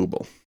Pocho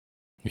Lapubel.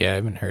 Yeah, I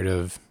haven't heard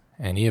of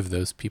any of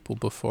those people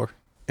before.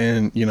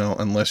 And,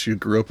 unless you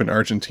grew up in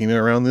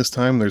Argentina around this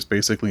time, there's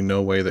basically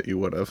no way that you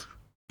would have.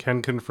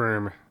 Can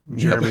confirm.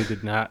 Jeremy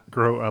did not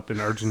grow up in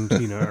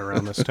Argentina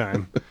around this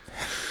time.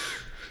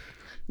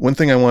 One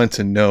thing I wanted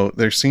to note,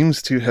 there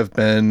seems to have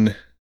been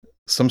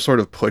some sort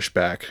of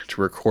pushback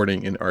to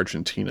recording in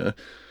Argentina.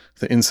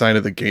 The inside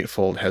of the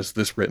gatefold has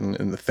this written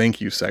in the thank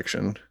you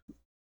section,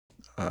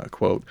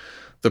 quote,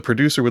 "The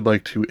producer would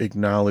like to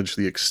acknowledge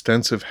the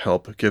extensive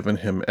help given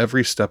him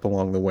every step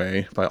along the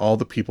way by all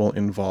the people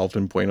involved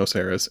in Buenos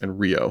Aires and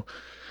Rio.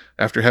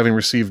 After having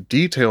received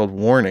detailed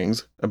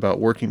warnings about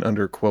working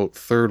under, quote,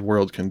 third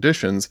world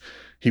conditions,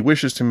 he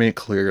wishes to make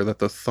clear that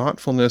the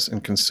thoughtfulness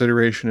and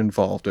consideration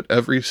involved at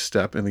every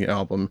step in the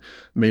album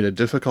made a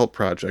difficult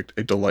project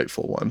a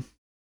delightful one."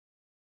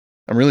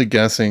 I'm really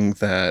guessing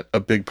that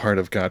a big part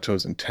of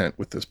Gato's intent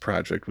with this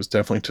project was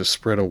definitely to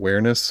spread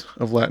awareness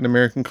of Latin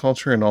American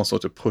culture and also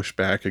to push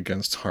back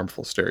against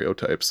harmful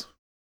stereotypes.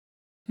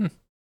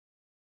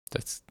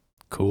 That's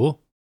cool.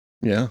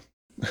 Yeah.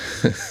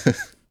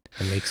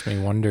 It makes me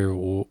wonder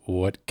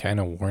what kind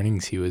of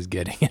warnings he was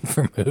getting and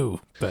from who.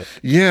 But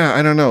yeah,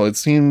 I don't know. It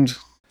seemed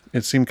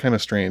kind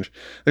of strange.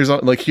 There's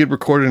like he had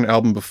recorded an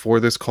album before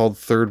this called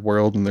Third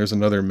World, and there's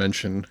another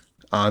mention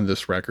on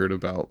this record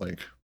about like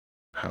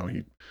how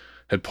he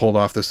had pulled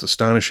off this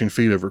astonishing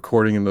feat of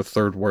recording in the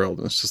third world.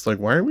 And it's just like,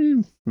 why are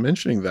we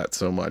mentioning that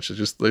so much? It's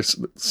just there's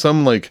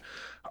some like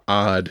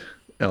odd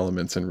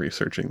elements in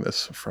researching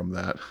this from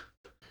that.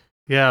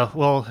 Yeah,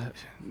 well,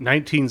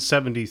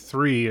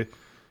 1973,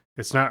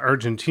 it's not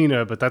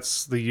Argentina, but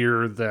that's the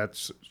year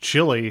that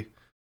Chile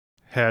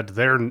had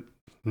their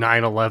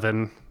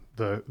 9/11,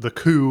 the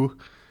coup.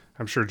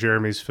 I'm sure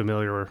Jeremy's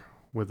familiar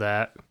with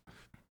that.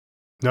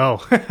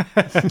 No,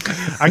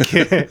 I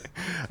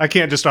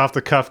can't just off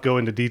the cuff go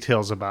into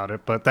details about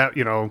it, but that,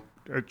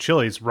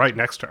 Chile's right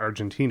next to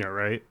Argentina,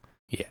 right?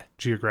 yeah,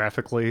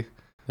 Geographically.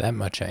 that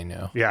much I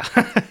know. Yeah.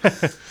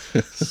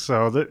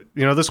 So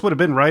this would have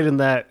been right in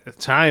that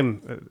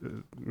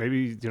time.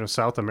 Maybe,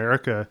 South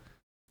America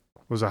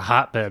was a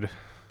hotbed.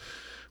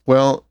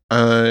 Well,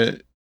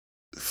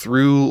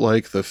 through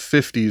like the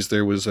 50s,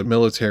 there was a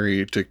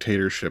military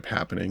dictatorship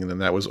happening, and then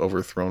that was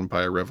overthrown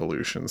by a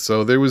revolution.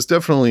 So there was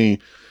definitely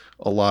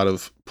a lot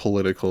of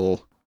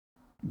political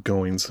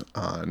goings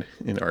on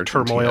in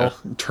Argentina.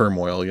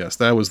 Turmoil, yes.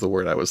 That was the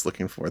word I was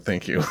looking for.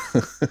 Thank you.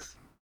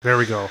 There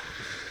we go.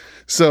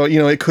 So,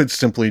 it could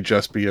simply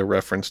just be a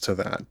reference to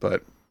that,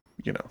 but,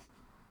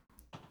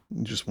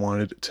 just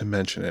wanted to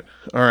mention it.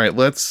 All right,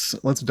 let's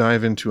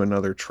dive into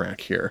another track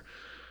here.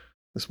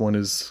 This one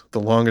is the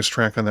longest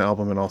track on the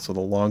album and also the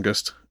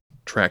longest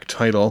track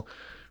title,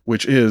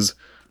 which is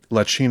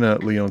La China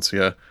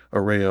Leoncia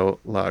Arreo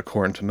la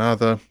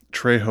Coronada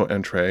Trejo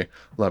entre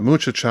la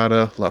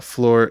Muchachada la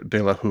Flor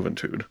de la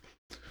Juventud.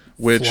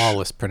 Which,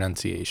 flawless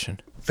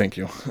pronunciation. Thank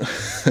you.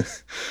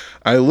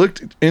 I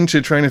looked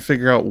into trying to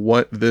figure out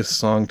what this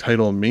song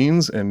title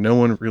means, and no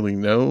one really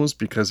knows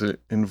because it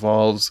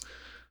involves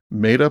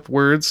made-up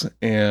words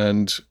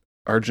and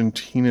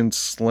Argentinian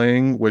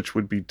slang, which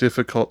would be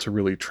difficult to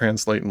really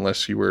translate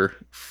unless you were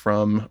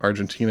from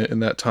Argentina in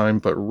that time,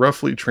 but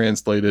roughly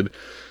translated,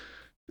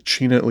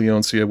 China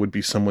Leoncia would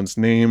be someone's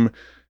name.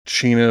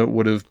 China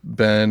would have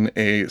been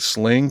a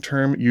slang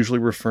term, usually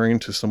referring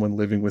to someone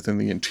living within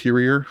the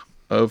interior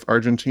of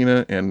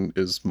Argentina, and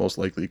is most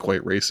likely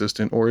quite racist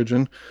in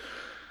origin.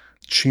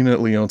 China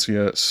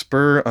Leoncia,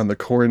 spur on the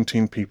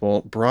quarantine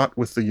people, brought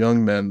with the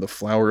young men the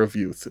flower of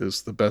youth,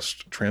 is the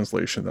best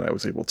translation that I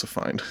was able to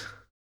find.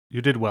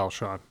 You did well,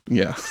 Sean.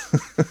 Yeah.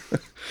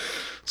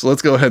 So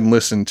let's go ahead and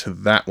listen to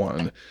that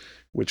one,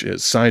 which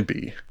is Side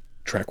B,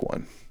 track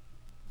 1.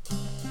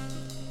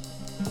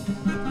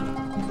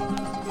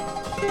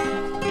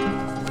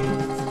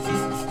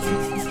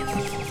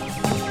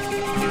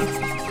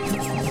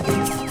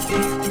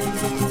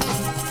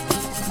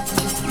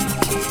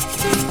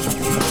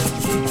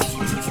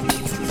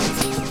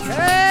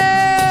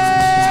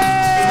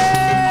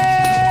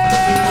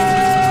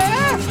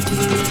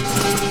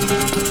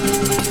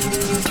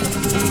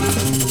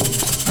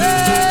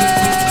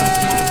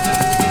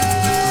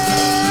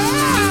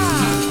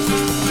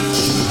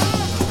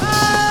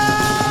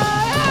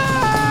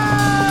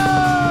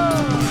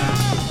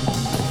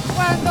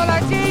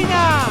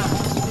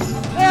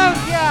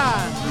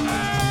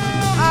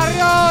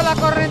 La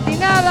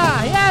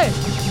correntinada, ¡yes!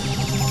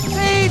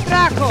 Sí,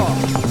 trajo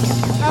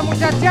la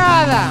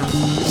muchachada,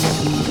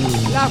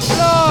 la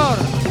flor,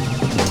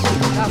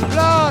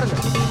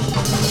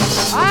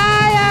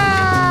 ¡ay!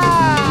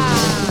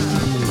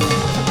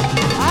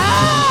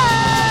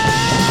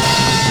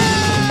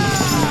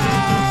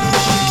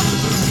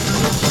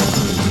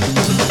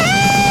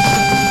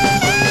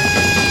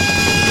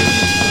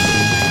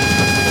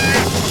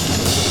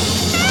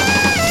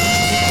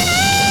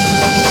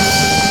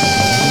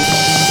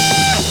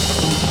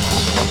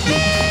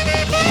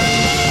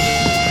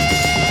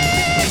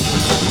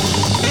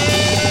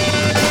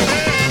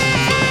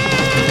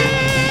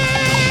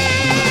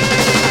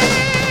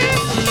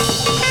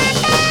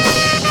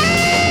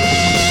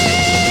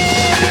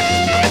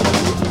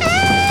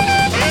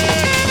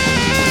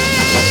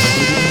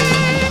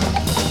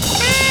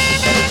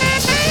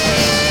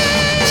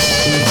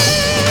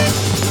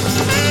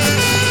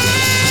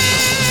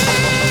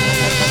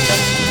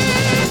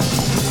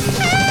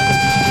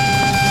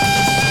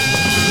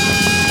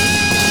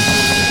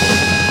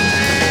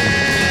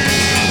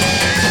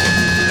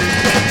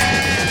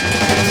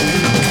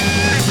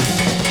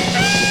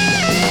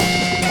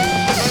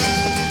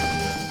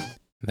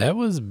 That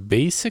was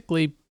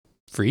basically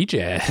free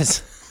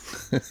jazz.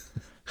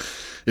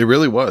 It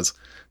really was.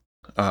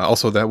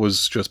 Also, that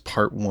was just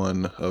part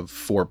 1 of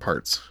 4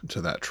 parts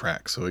to that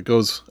track. So it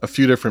goes a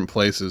few different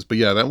places. But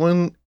yeah, that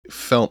one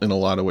felt in a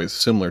lot of ways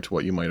similar to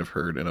what you might have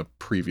heard in a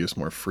previous,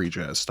 more free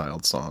jazz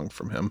styled song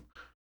from him.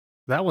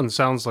 That one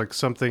sounds like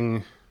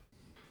something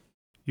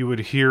you would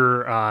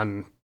hear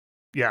on,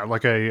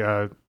 like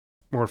a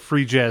more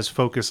free jazz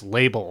focused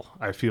label,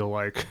 I feel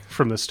like,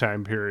 from this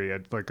time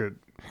period. Like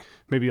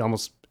maybe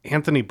almost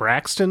Anthony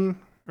Braxton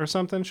or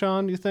something,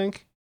 Sean, you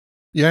think?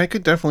 Yeah, it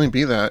could definitely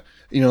be that.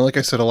 Like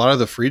I said, a lot of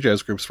the free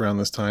jazz groups around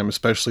this time,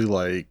 especially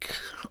like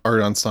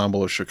Art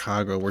Ensemble of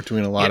Chicago, were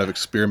doing a lot of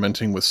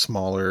experimenting with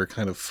smaller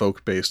kind of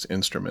folk-based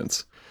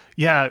instruments.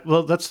 Yeah,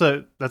 well, that's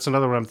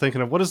another one I'm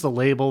thinking of. What is the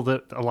label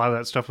that a lot of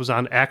that stuff was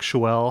on?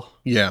 Actuel.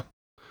 Yeah.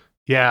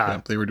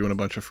 Yeah. They were doing a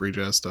bunch of free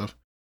jazz stuff.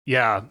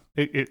 Yeah,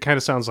 it kind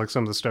of sounds like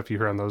some of the stuff you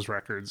hear on those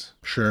records.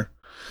 Sure.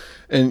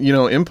 And,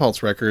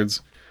 Impulse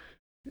Records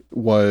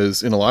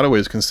was in a lot of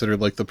ways considered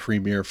like the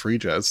premier free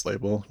jazz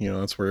label.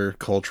 That's where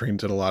Coltrane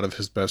did a lot of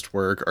his best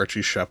work.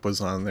 Archie Shepp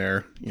was on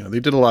there. They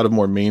did a lot of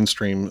more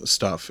mainstream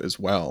stuff as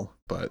well,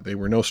 but they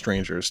were no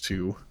strangers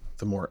to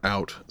the more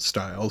out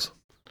styles.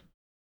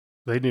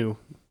 They knew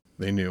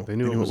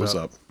it was was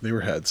up. They were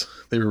heads.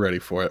 They were ready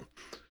for it.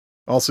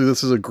 Also,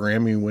 this is a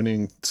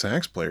Grammy-winning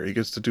sax player. He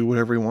gets to do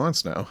whatever he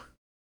wants now.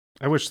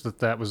 I wish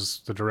that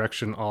was the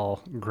direction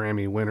all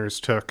Grammy winners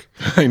took.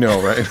 I know,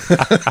 right?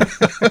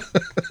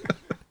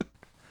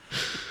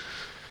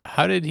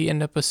 How did he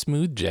end up a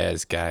smooth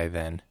jazz guy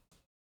then?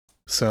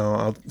 So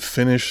I'll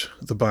finish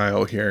the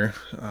bio here.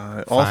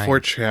 All 4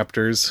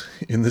 chapters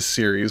in this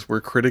series were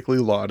critically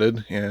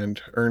lauded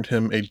and earned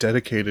him a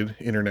dedicated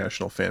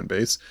international fan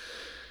base.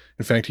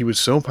 In fact, he was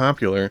so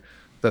popular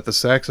that the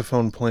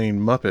saxophone-playing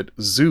Muppet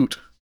Zoot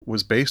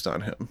was based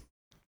on him.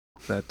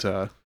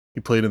 That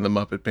he played in the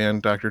Muppet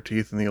band Dr.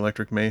 Teeth and the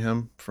Electric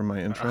Mayhem from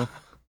my intro.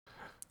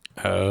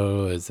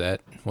 Oh, is that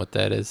what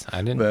that is?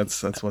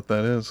 That's what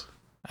that is.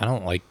 I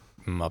don't like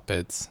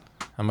Muppets.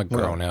 I'm a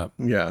grown-up.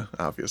 Yeah,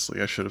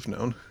 obviously. I should have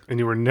known. And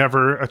you were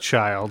never a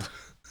child.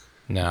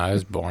 No, I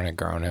was born a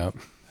grown-up.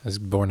 I was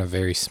born a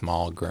very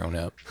small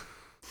grown-up.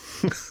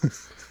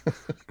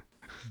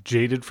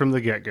 Jaded from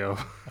the get-go.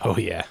 Oh,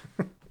 yeah.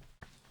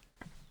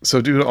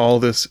 So due to all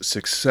this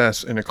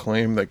success and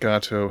acclaim that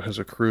Gatto has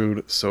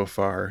accrued so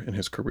far in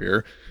his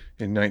career,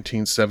 in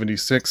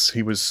 1976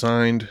 he was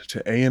signed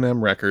to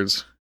A&M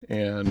Records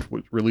and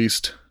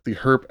released the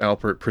Herb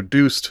Alpert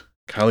produced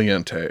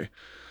Caliente,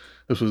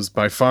 This was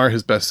by far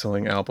his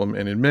best-selling album,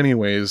 and in many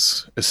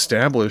ways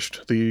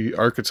established the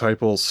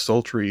archetypal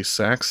sultry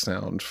sax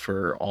sound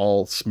for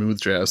all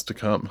smooth jazz to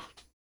come.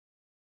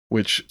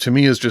 Which to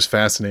me is just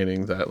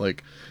fascinating that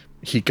like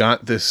he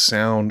got this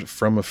sound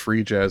from a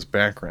free jazz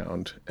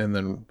background and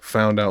then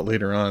found out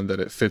later on that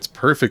it fits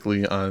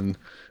perfectly on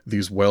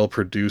these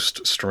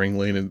well-produced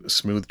string-laden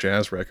smooth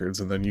jazz records,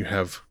 and then you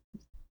have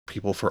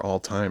people for all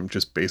time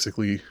just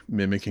basically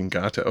mimicking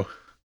Gato.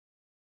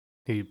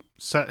 He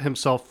set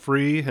himself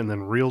free and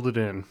then reeled it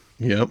in.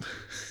 Yep.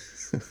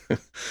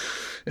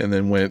 And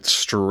then went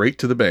straight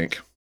to the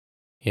bank.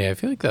 Yeah, I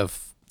feel like the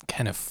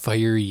kind of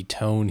fiery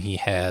tone he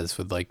has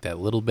with like that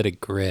little bit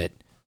of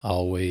grit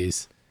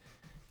always,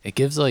 it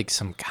gives like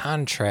some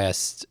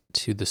contrast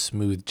to the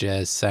smooth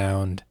jazz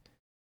sound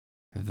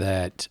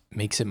that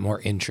makes it more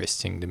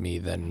interesting to me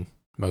than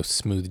most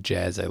smooth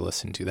jazz I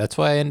listen to. That's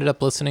why I ended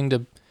up listening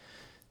to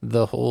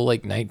the whole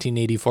like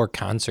 1984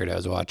 concert I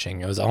was watching.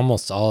 It was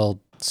almost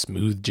all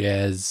smooth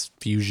jazz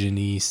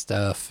fusion-y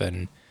stuff,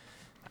 and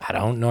I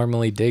don't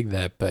normally dig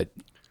that, but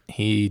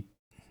he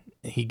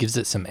gives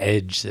it some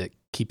edge that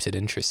keeps it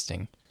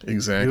interesting.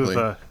 Exactly.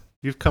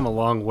 You've come a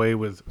long way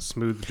with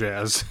smooth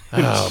jazz.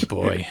 Oh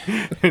boy.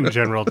 In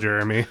general,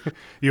 Jeremy.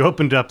 You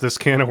opened up this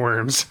can of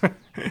worms,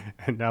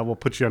 and now we'll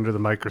put you under the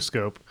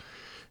microscope.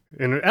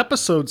 In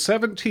episode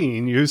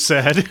 17, you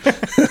said,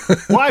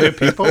 why do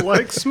people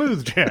like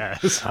smooth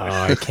jazz? Oh,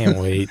 I can't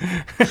wait.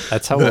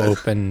 That's how we'll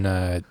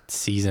open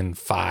season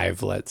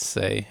 5, let's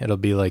say. It'll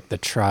be like the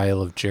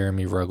trial of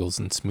Jeremy Ruggles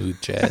and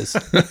smooth jazz.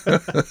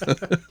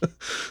 The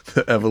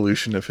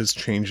evolution of his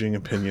changing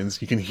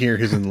opinions. You can hear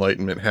his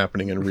enlightenment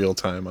happening in real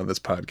time on this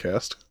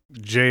podcast.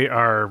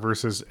 JR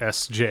versus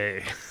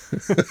SJ.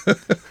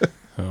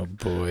 Oh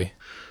boy.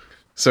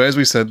 So as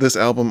we said, this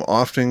album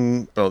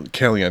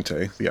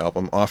Caliente, the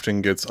album,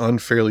 often gets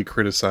unfairly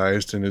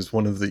criticized and is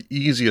one of the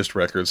easiest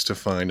records to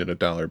find in a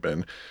dollar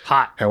bin.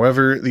 Hot.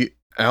 However, the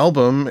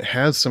album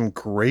has some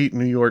great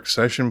New York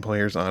session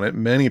players on it,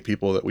 many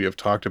people that we have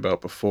talked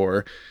about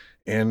before,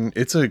 and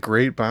it's a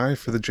great buy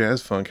for the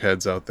jazz funk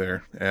heads out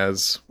there,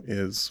 as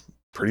is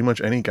pretty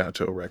much any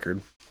Gato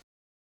record.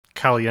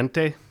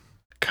 Caliente.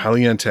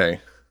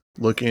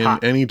 Look in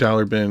any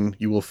dollar bin,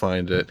 you will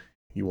find it.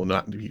 You will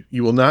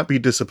not be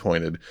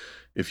disappointed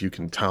if you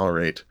can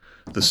tolerate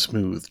the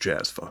smooth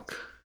jazz funk.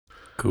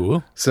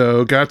 Cool.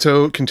 So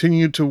Gato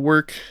continued to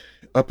work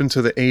up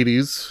into the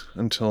 80s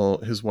until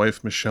his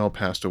wife Michelle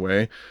passed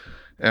away.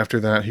 After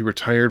that, he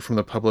retired from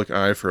the public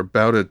eye for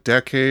about a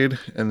decade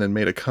and then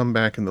made a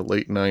comeback in the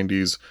late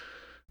 90s,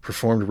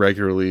 performed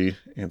regularly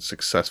and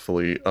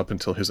successfully up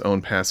until his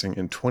own passing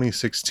in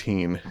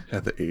 2016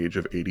 at the age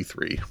of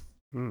 83.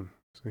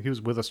 So he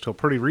was with us till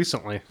pretty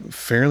recently.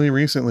 Fairly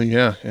recently,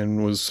 yeah,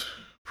 and was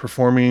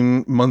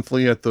performing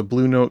monthly at the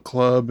Blue Note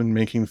Club and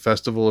making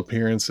festival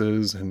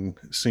appearances, and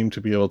seemed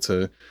to be able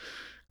to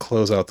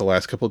close out the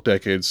last couple of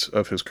decades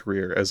of his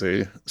career as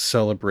a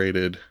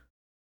celebrated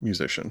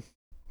musician.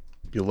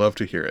 You love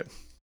to hear it.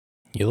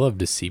 You love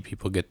to see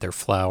people get their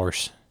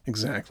flowers.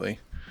 Exactly.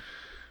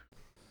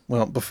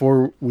 Well,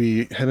 before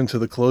we head into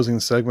the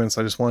closing segments,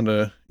 I just wanted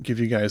to give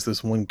you guys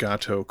this one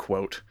Gato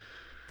quote.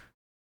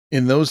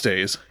 In those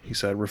days, he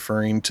said,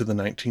 referring to the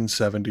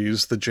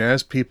 1970s, the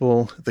jazz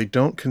people, they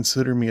don't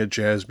consider me a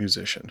jazz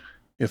musician.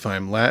 If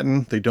I'm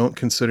Latin, they don't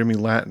consider me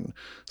Latin.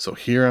 So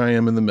here I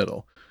am in the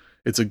middle.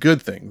 It's a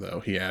good thing, though,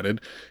 he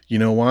added. You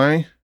know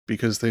why?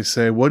 Because they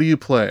say, what do you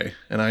play?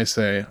 And I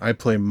say, I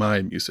play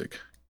my music.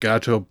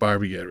 Gato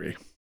Barbieri.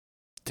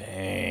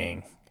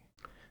 Dang.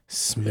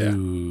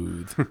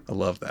 Smooth. Yeah. I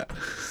love that.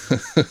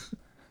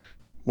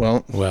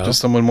 Well, does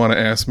someone want to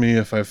ask me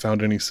if I've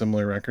found any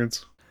similar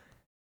records?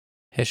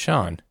 Hey,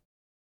 Sean.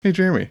 Hey,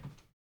 Jeremy.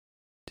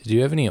 Did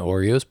you have any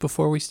Oreos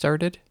before we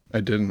started? I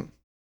didn't.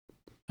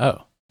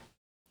 Oh.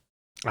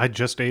 I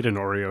just ate an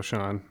Oreo,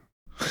 Sean.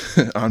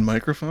 On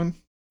microphone?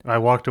 I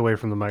walked away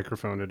from the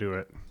microphone to do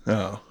it.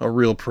 Oh, a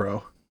real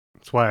pro.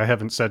 That's why I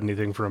haven't said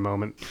anything for a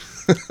moment.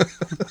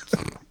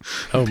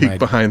 Peek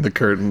behind the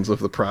curtains of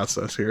the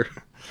process here.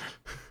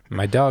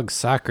 My dog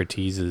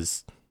Socrates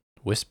is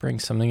whispering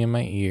something in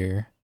my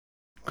ear.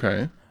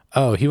 Okay.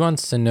 Oh, he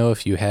wants to know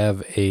if you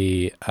have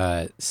a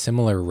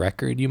similar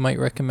record you might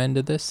recommend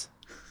to this.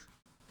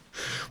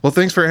 Well,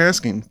 thanks for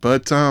asking,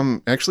 but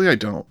actually I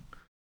don't.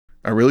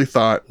 I really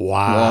thought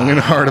long and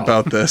hard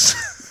about this,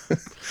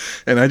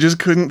 and I just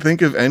couldn't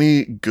think of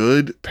any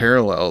good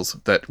parallels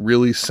that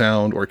really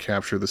sound or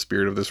capture the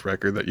spirit of this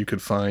record that you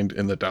could find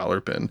in the dollar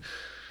bin.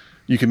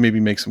 You could maybe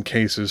make some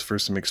cases for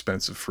some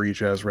expensive free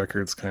jazz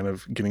records kind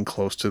of getting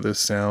close to this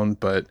sound,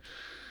 but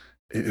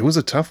it was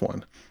a tough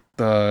one.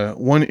 The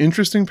one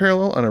interesting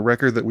parallel on a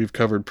record that we've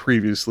covered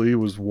previously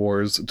was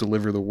War's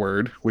Deliver the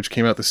Word, which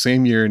came out the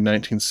same year in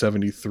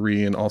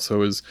 1973 and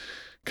also is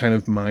kind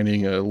of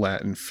mining a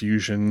Latin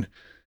fusion,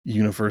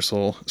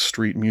 universal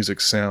street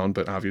music sound,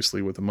 but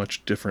obviously with a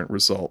much different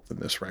result than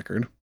this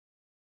record.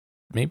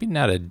 Maybe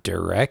not a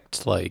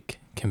direct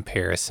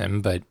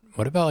comparison, but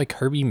what about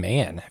Herbie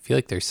Mann? I feel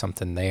like there's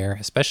something there,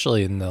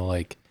 especially in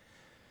the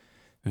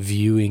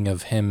viewing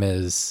of him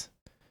as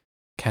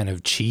kind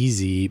of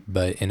cheesy,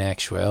 but in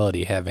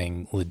actuality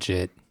having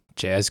legit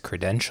jazz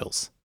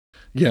credentials.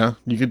 Yeah,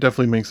 you could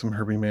definitely make some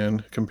Herbie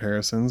Mann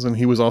comparisons. And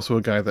he was also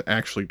a guy that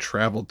actually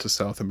traveled to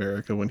South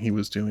America when he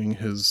was doing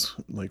his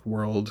like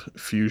world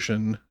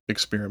fusion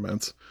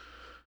experiments.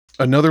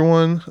 Another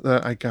one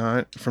that I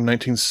got from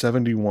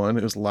 1971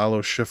 is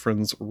Lalo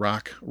Schifrin's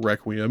Rock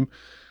Requiem.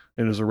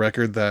 It is a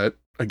record that,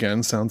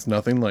 again, sounds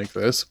nothing like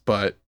this,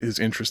 but is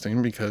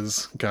interesting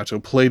because Gato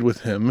played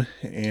with him,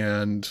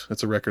 and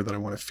it's a record that I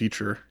want to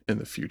feature in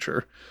the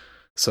future.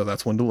 So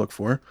that's one to look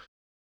for.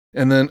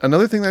 And then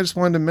another thing that I just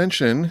wanted to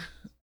mention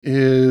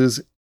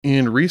is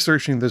in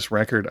researching this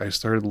record, I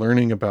started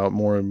learning about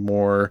more and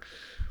more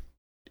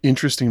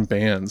interesting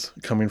bands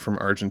coming from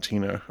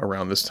Argentina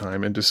around this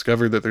time and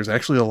discovered that there's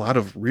actually a lot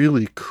of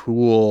really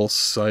cool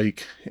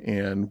psych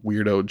and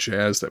weirdo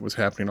jazz that was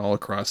happening all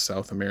across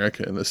South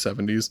America in the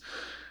 70s.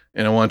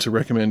 And I want to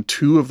recommend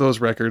two of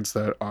those records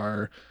that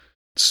are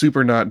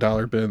super not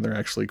dollar bin. They're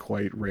actually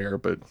quite rare,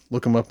 but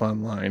look them up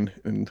online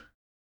and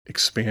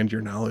expand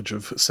your knowledge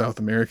of South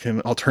American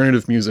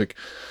alternative music.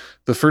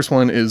 The first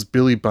one is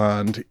Billy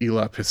Bond y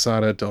la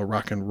Pesada del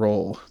Rock and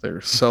Roll,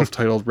 their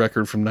self-titled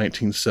record from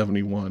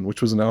 1971,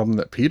 which was an album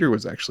that Peter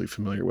was actually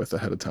familiar with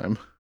ahead of time.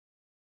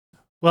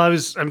 Well,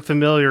 I'm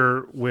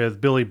familiar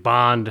with Billy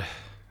Bond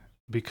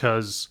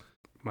because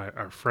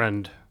our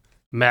friend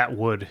Matt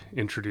Wood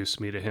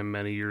introduced me to him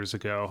many years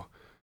ago,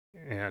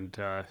 and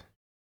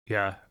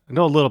yeah, I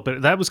know a little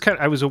bit. That was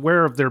I was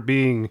aware of there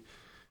being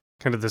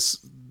kind of this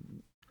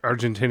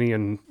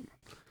Argentinian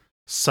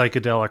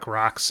psychedelic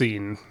rock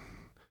scene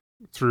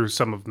through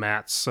some of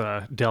Matt's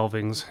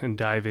delvings and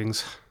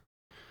divings.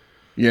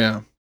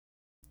 Yeah.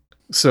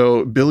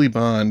 So Billy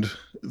Bond,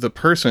 the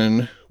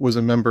person, was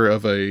a member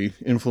of a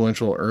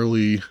influential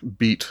early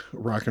beat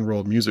rock and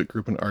roll music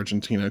group in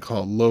Argentina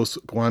called Los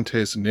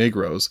Guantes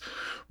Negros,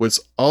 which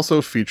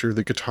also featured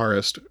the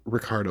guitarist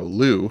Ricardo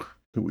Lou,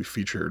 who we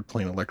featured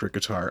playing electric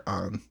guitar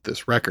on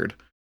this record.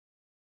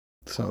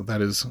 So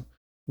that is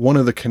one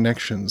of the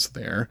connections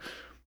there.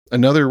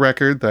 Another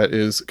record that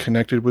is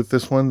connected with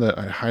this one that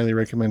I highly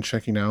recommend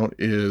checking out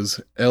is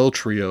El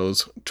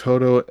Trio's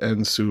Todo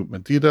en su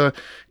medida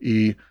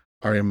y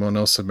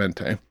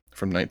armoniosamente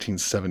from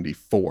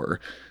 1974.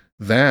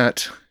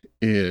 That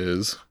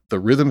is the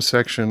rhythm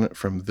section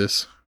from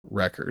this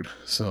record.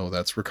 So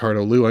that's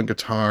Ricardo Lou on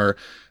guitar,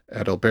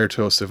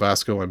 Adalberto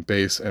Savasco on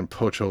bass, and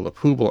Pocho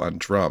Lapubel on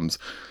drums.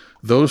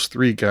 Those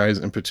three guys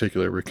in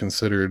particular were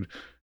considered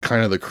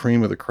kind of the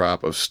cream of the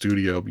crop of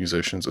studio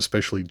musicians,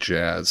 especially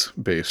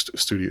jazz-based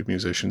studio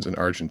musicians in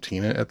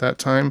Argentina at that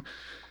time.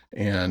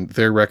 And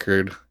their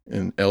record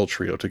in El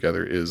Trio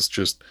together is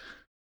just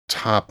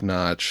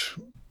top-notch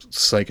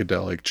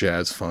psychedelic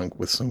jazz funk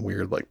with some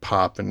weird like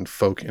pop and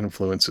folk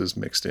influences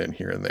mixed in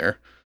here and there.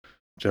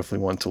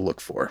 Definitely one to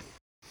look for.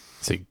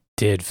 So you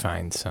did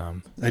find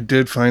some. I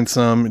did find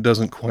some. It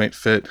doesn't quite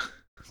fit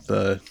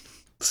the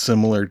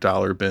similar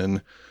dollar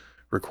bin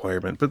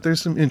requirement, but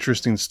there's some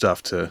interesting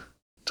stuff to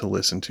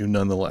listen to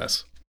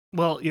nonetheless.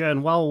 Well, yeah,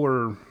 and while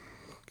we're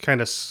kind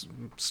of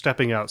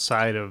stepping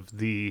outside of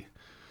the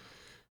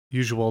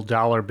usual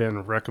dollar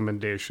bin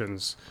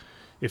recommendations,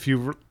 if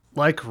you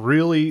like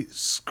really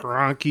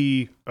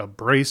skronky,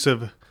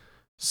 abrasive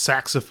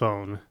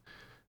saxophone,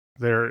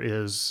 there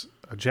is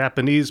a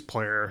Japanese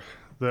player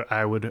that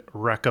I would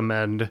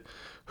recommend,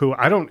 who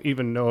I don't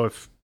even know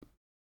if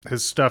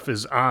his stuff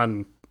is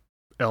on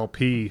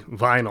LP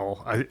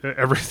vinyl.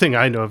 Everything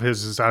I know of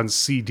his is on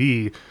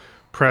CD,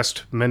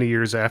 pressed many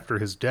years after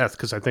his death,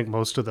 because I think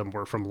most of them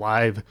were from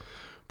live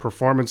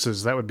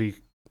performances. That would be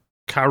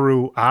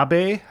Karu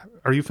Abe.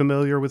 Are you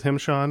familiar with him,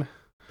 Sean?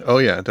 Oh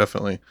yeah,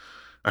 definitely.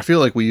 I feel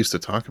like we used to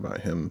talk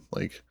about him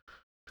like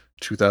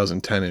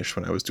 2010-ish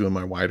when I was doing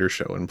my wider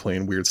show and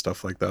playing weird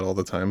stuff like that all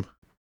the time.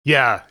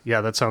 Yeah,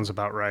 that sounds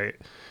about right.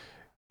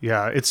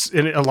 Yeah,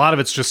 a lot of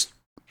it's just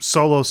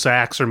solo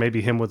sax or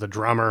maybe him with a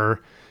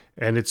drummer,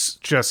 and it's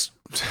just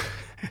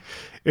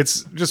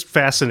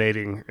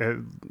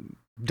fascinating.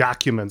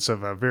 Documents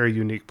of a very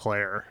unique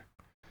player.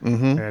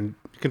 Mm-hmm. And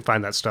you can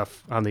find that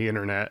stuff on the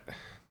internet.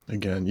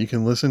 Again, you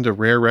can listen to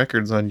rare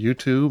records on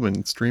YouTube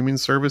and streaming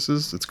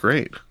services. It's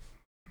great.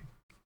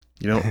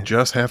 You don't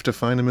just have to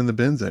find them in the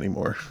bins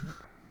anymore.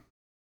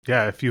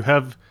 Yeah, if you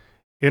have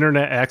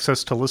internet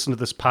access to listen to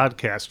this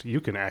podcast,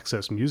 you can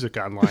access music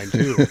online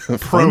too.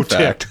 Pro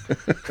tip.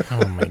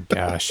 Oh my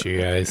gosh,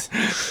 you guys.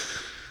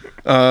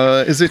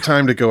 Is it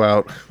time to go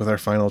out with our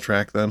final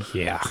track then?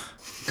 Yeah.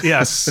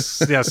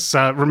 Yes.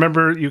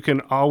 Remember, you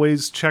can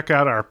always check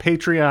out our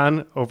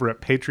Patreon over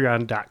at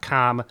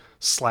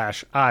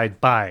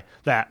patreon.com/I'd Buy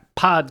That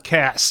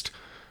Podcast.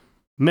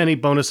 Many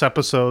bonus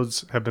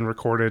episodes have been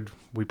recorded.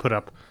 We put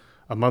up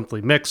a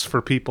monthly mix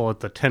for people at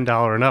the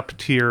 $10 and up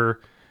tier.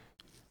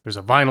 There's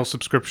a vinyl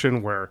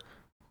subscription where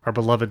our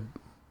beloved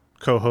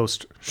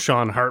co-host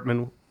Sean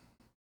Hartman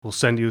will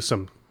send you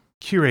some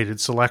curated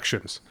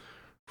selections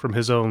from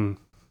his own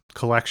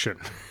collection.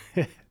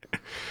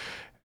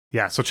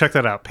 Yeah, so check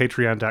that out,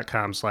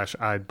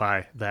 patreon.com/I'd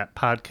Buy That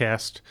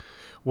Podcast.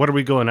 What are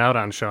we going out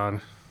on,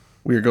 Sean?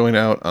 We are going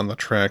out on the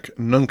track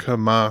Nunca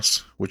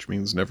Mas, which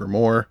means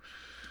nevermore.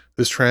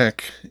 This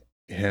track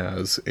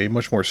has a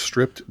much more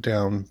stripped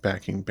down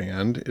backing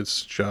band.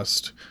 It's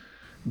just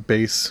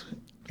bass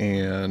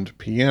and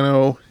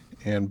piano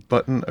and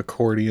button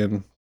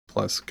accordion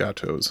plus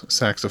Gato's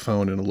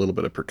saxophone and a little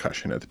bit of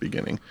percussion at the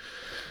beginning.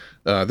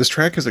 This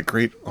track has a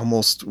great,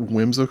 almost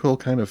whimsical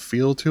kind of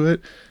feel to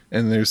it,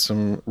 and there's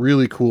some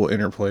really cool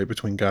interplay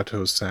between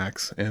Gato's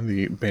sax and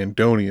the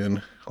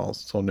bandoneon,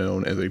 also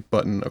known as a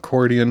button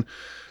accordion,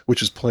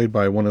 which is played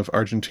by one of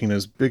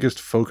Argentina's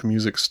biggest folk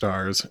music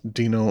stars,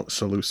 Dino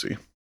Saluzzi.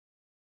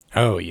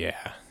 Oh,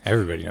 yeah.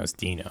 Everybody knows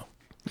Dino.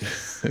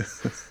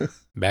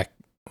 Back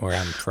where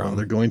I'm from. Well,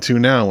 they're going to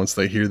now once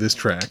they hear this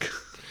track.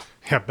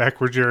 Yeah, back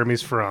where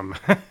Jeremy's from.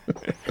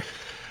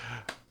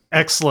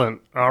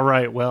 Excellent. All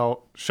right.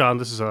 Well, Sean,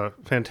 this is a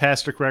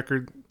fantastic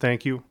record.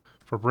 Thank you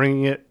for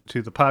bringing it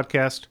to the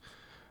podcast.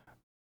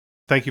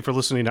 Thank you for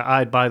listening to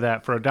I'd Buy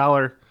That for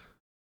 $1.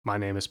 My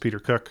name is Peter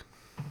Cook.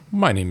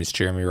 My name is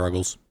Jeremy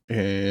Ruggles.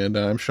 And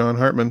I'm Sean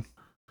Hartman.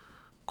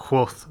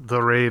 Quoth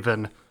the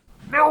Raven,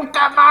 Nunca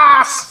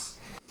más!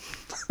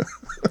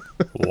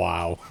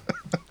 Wow.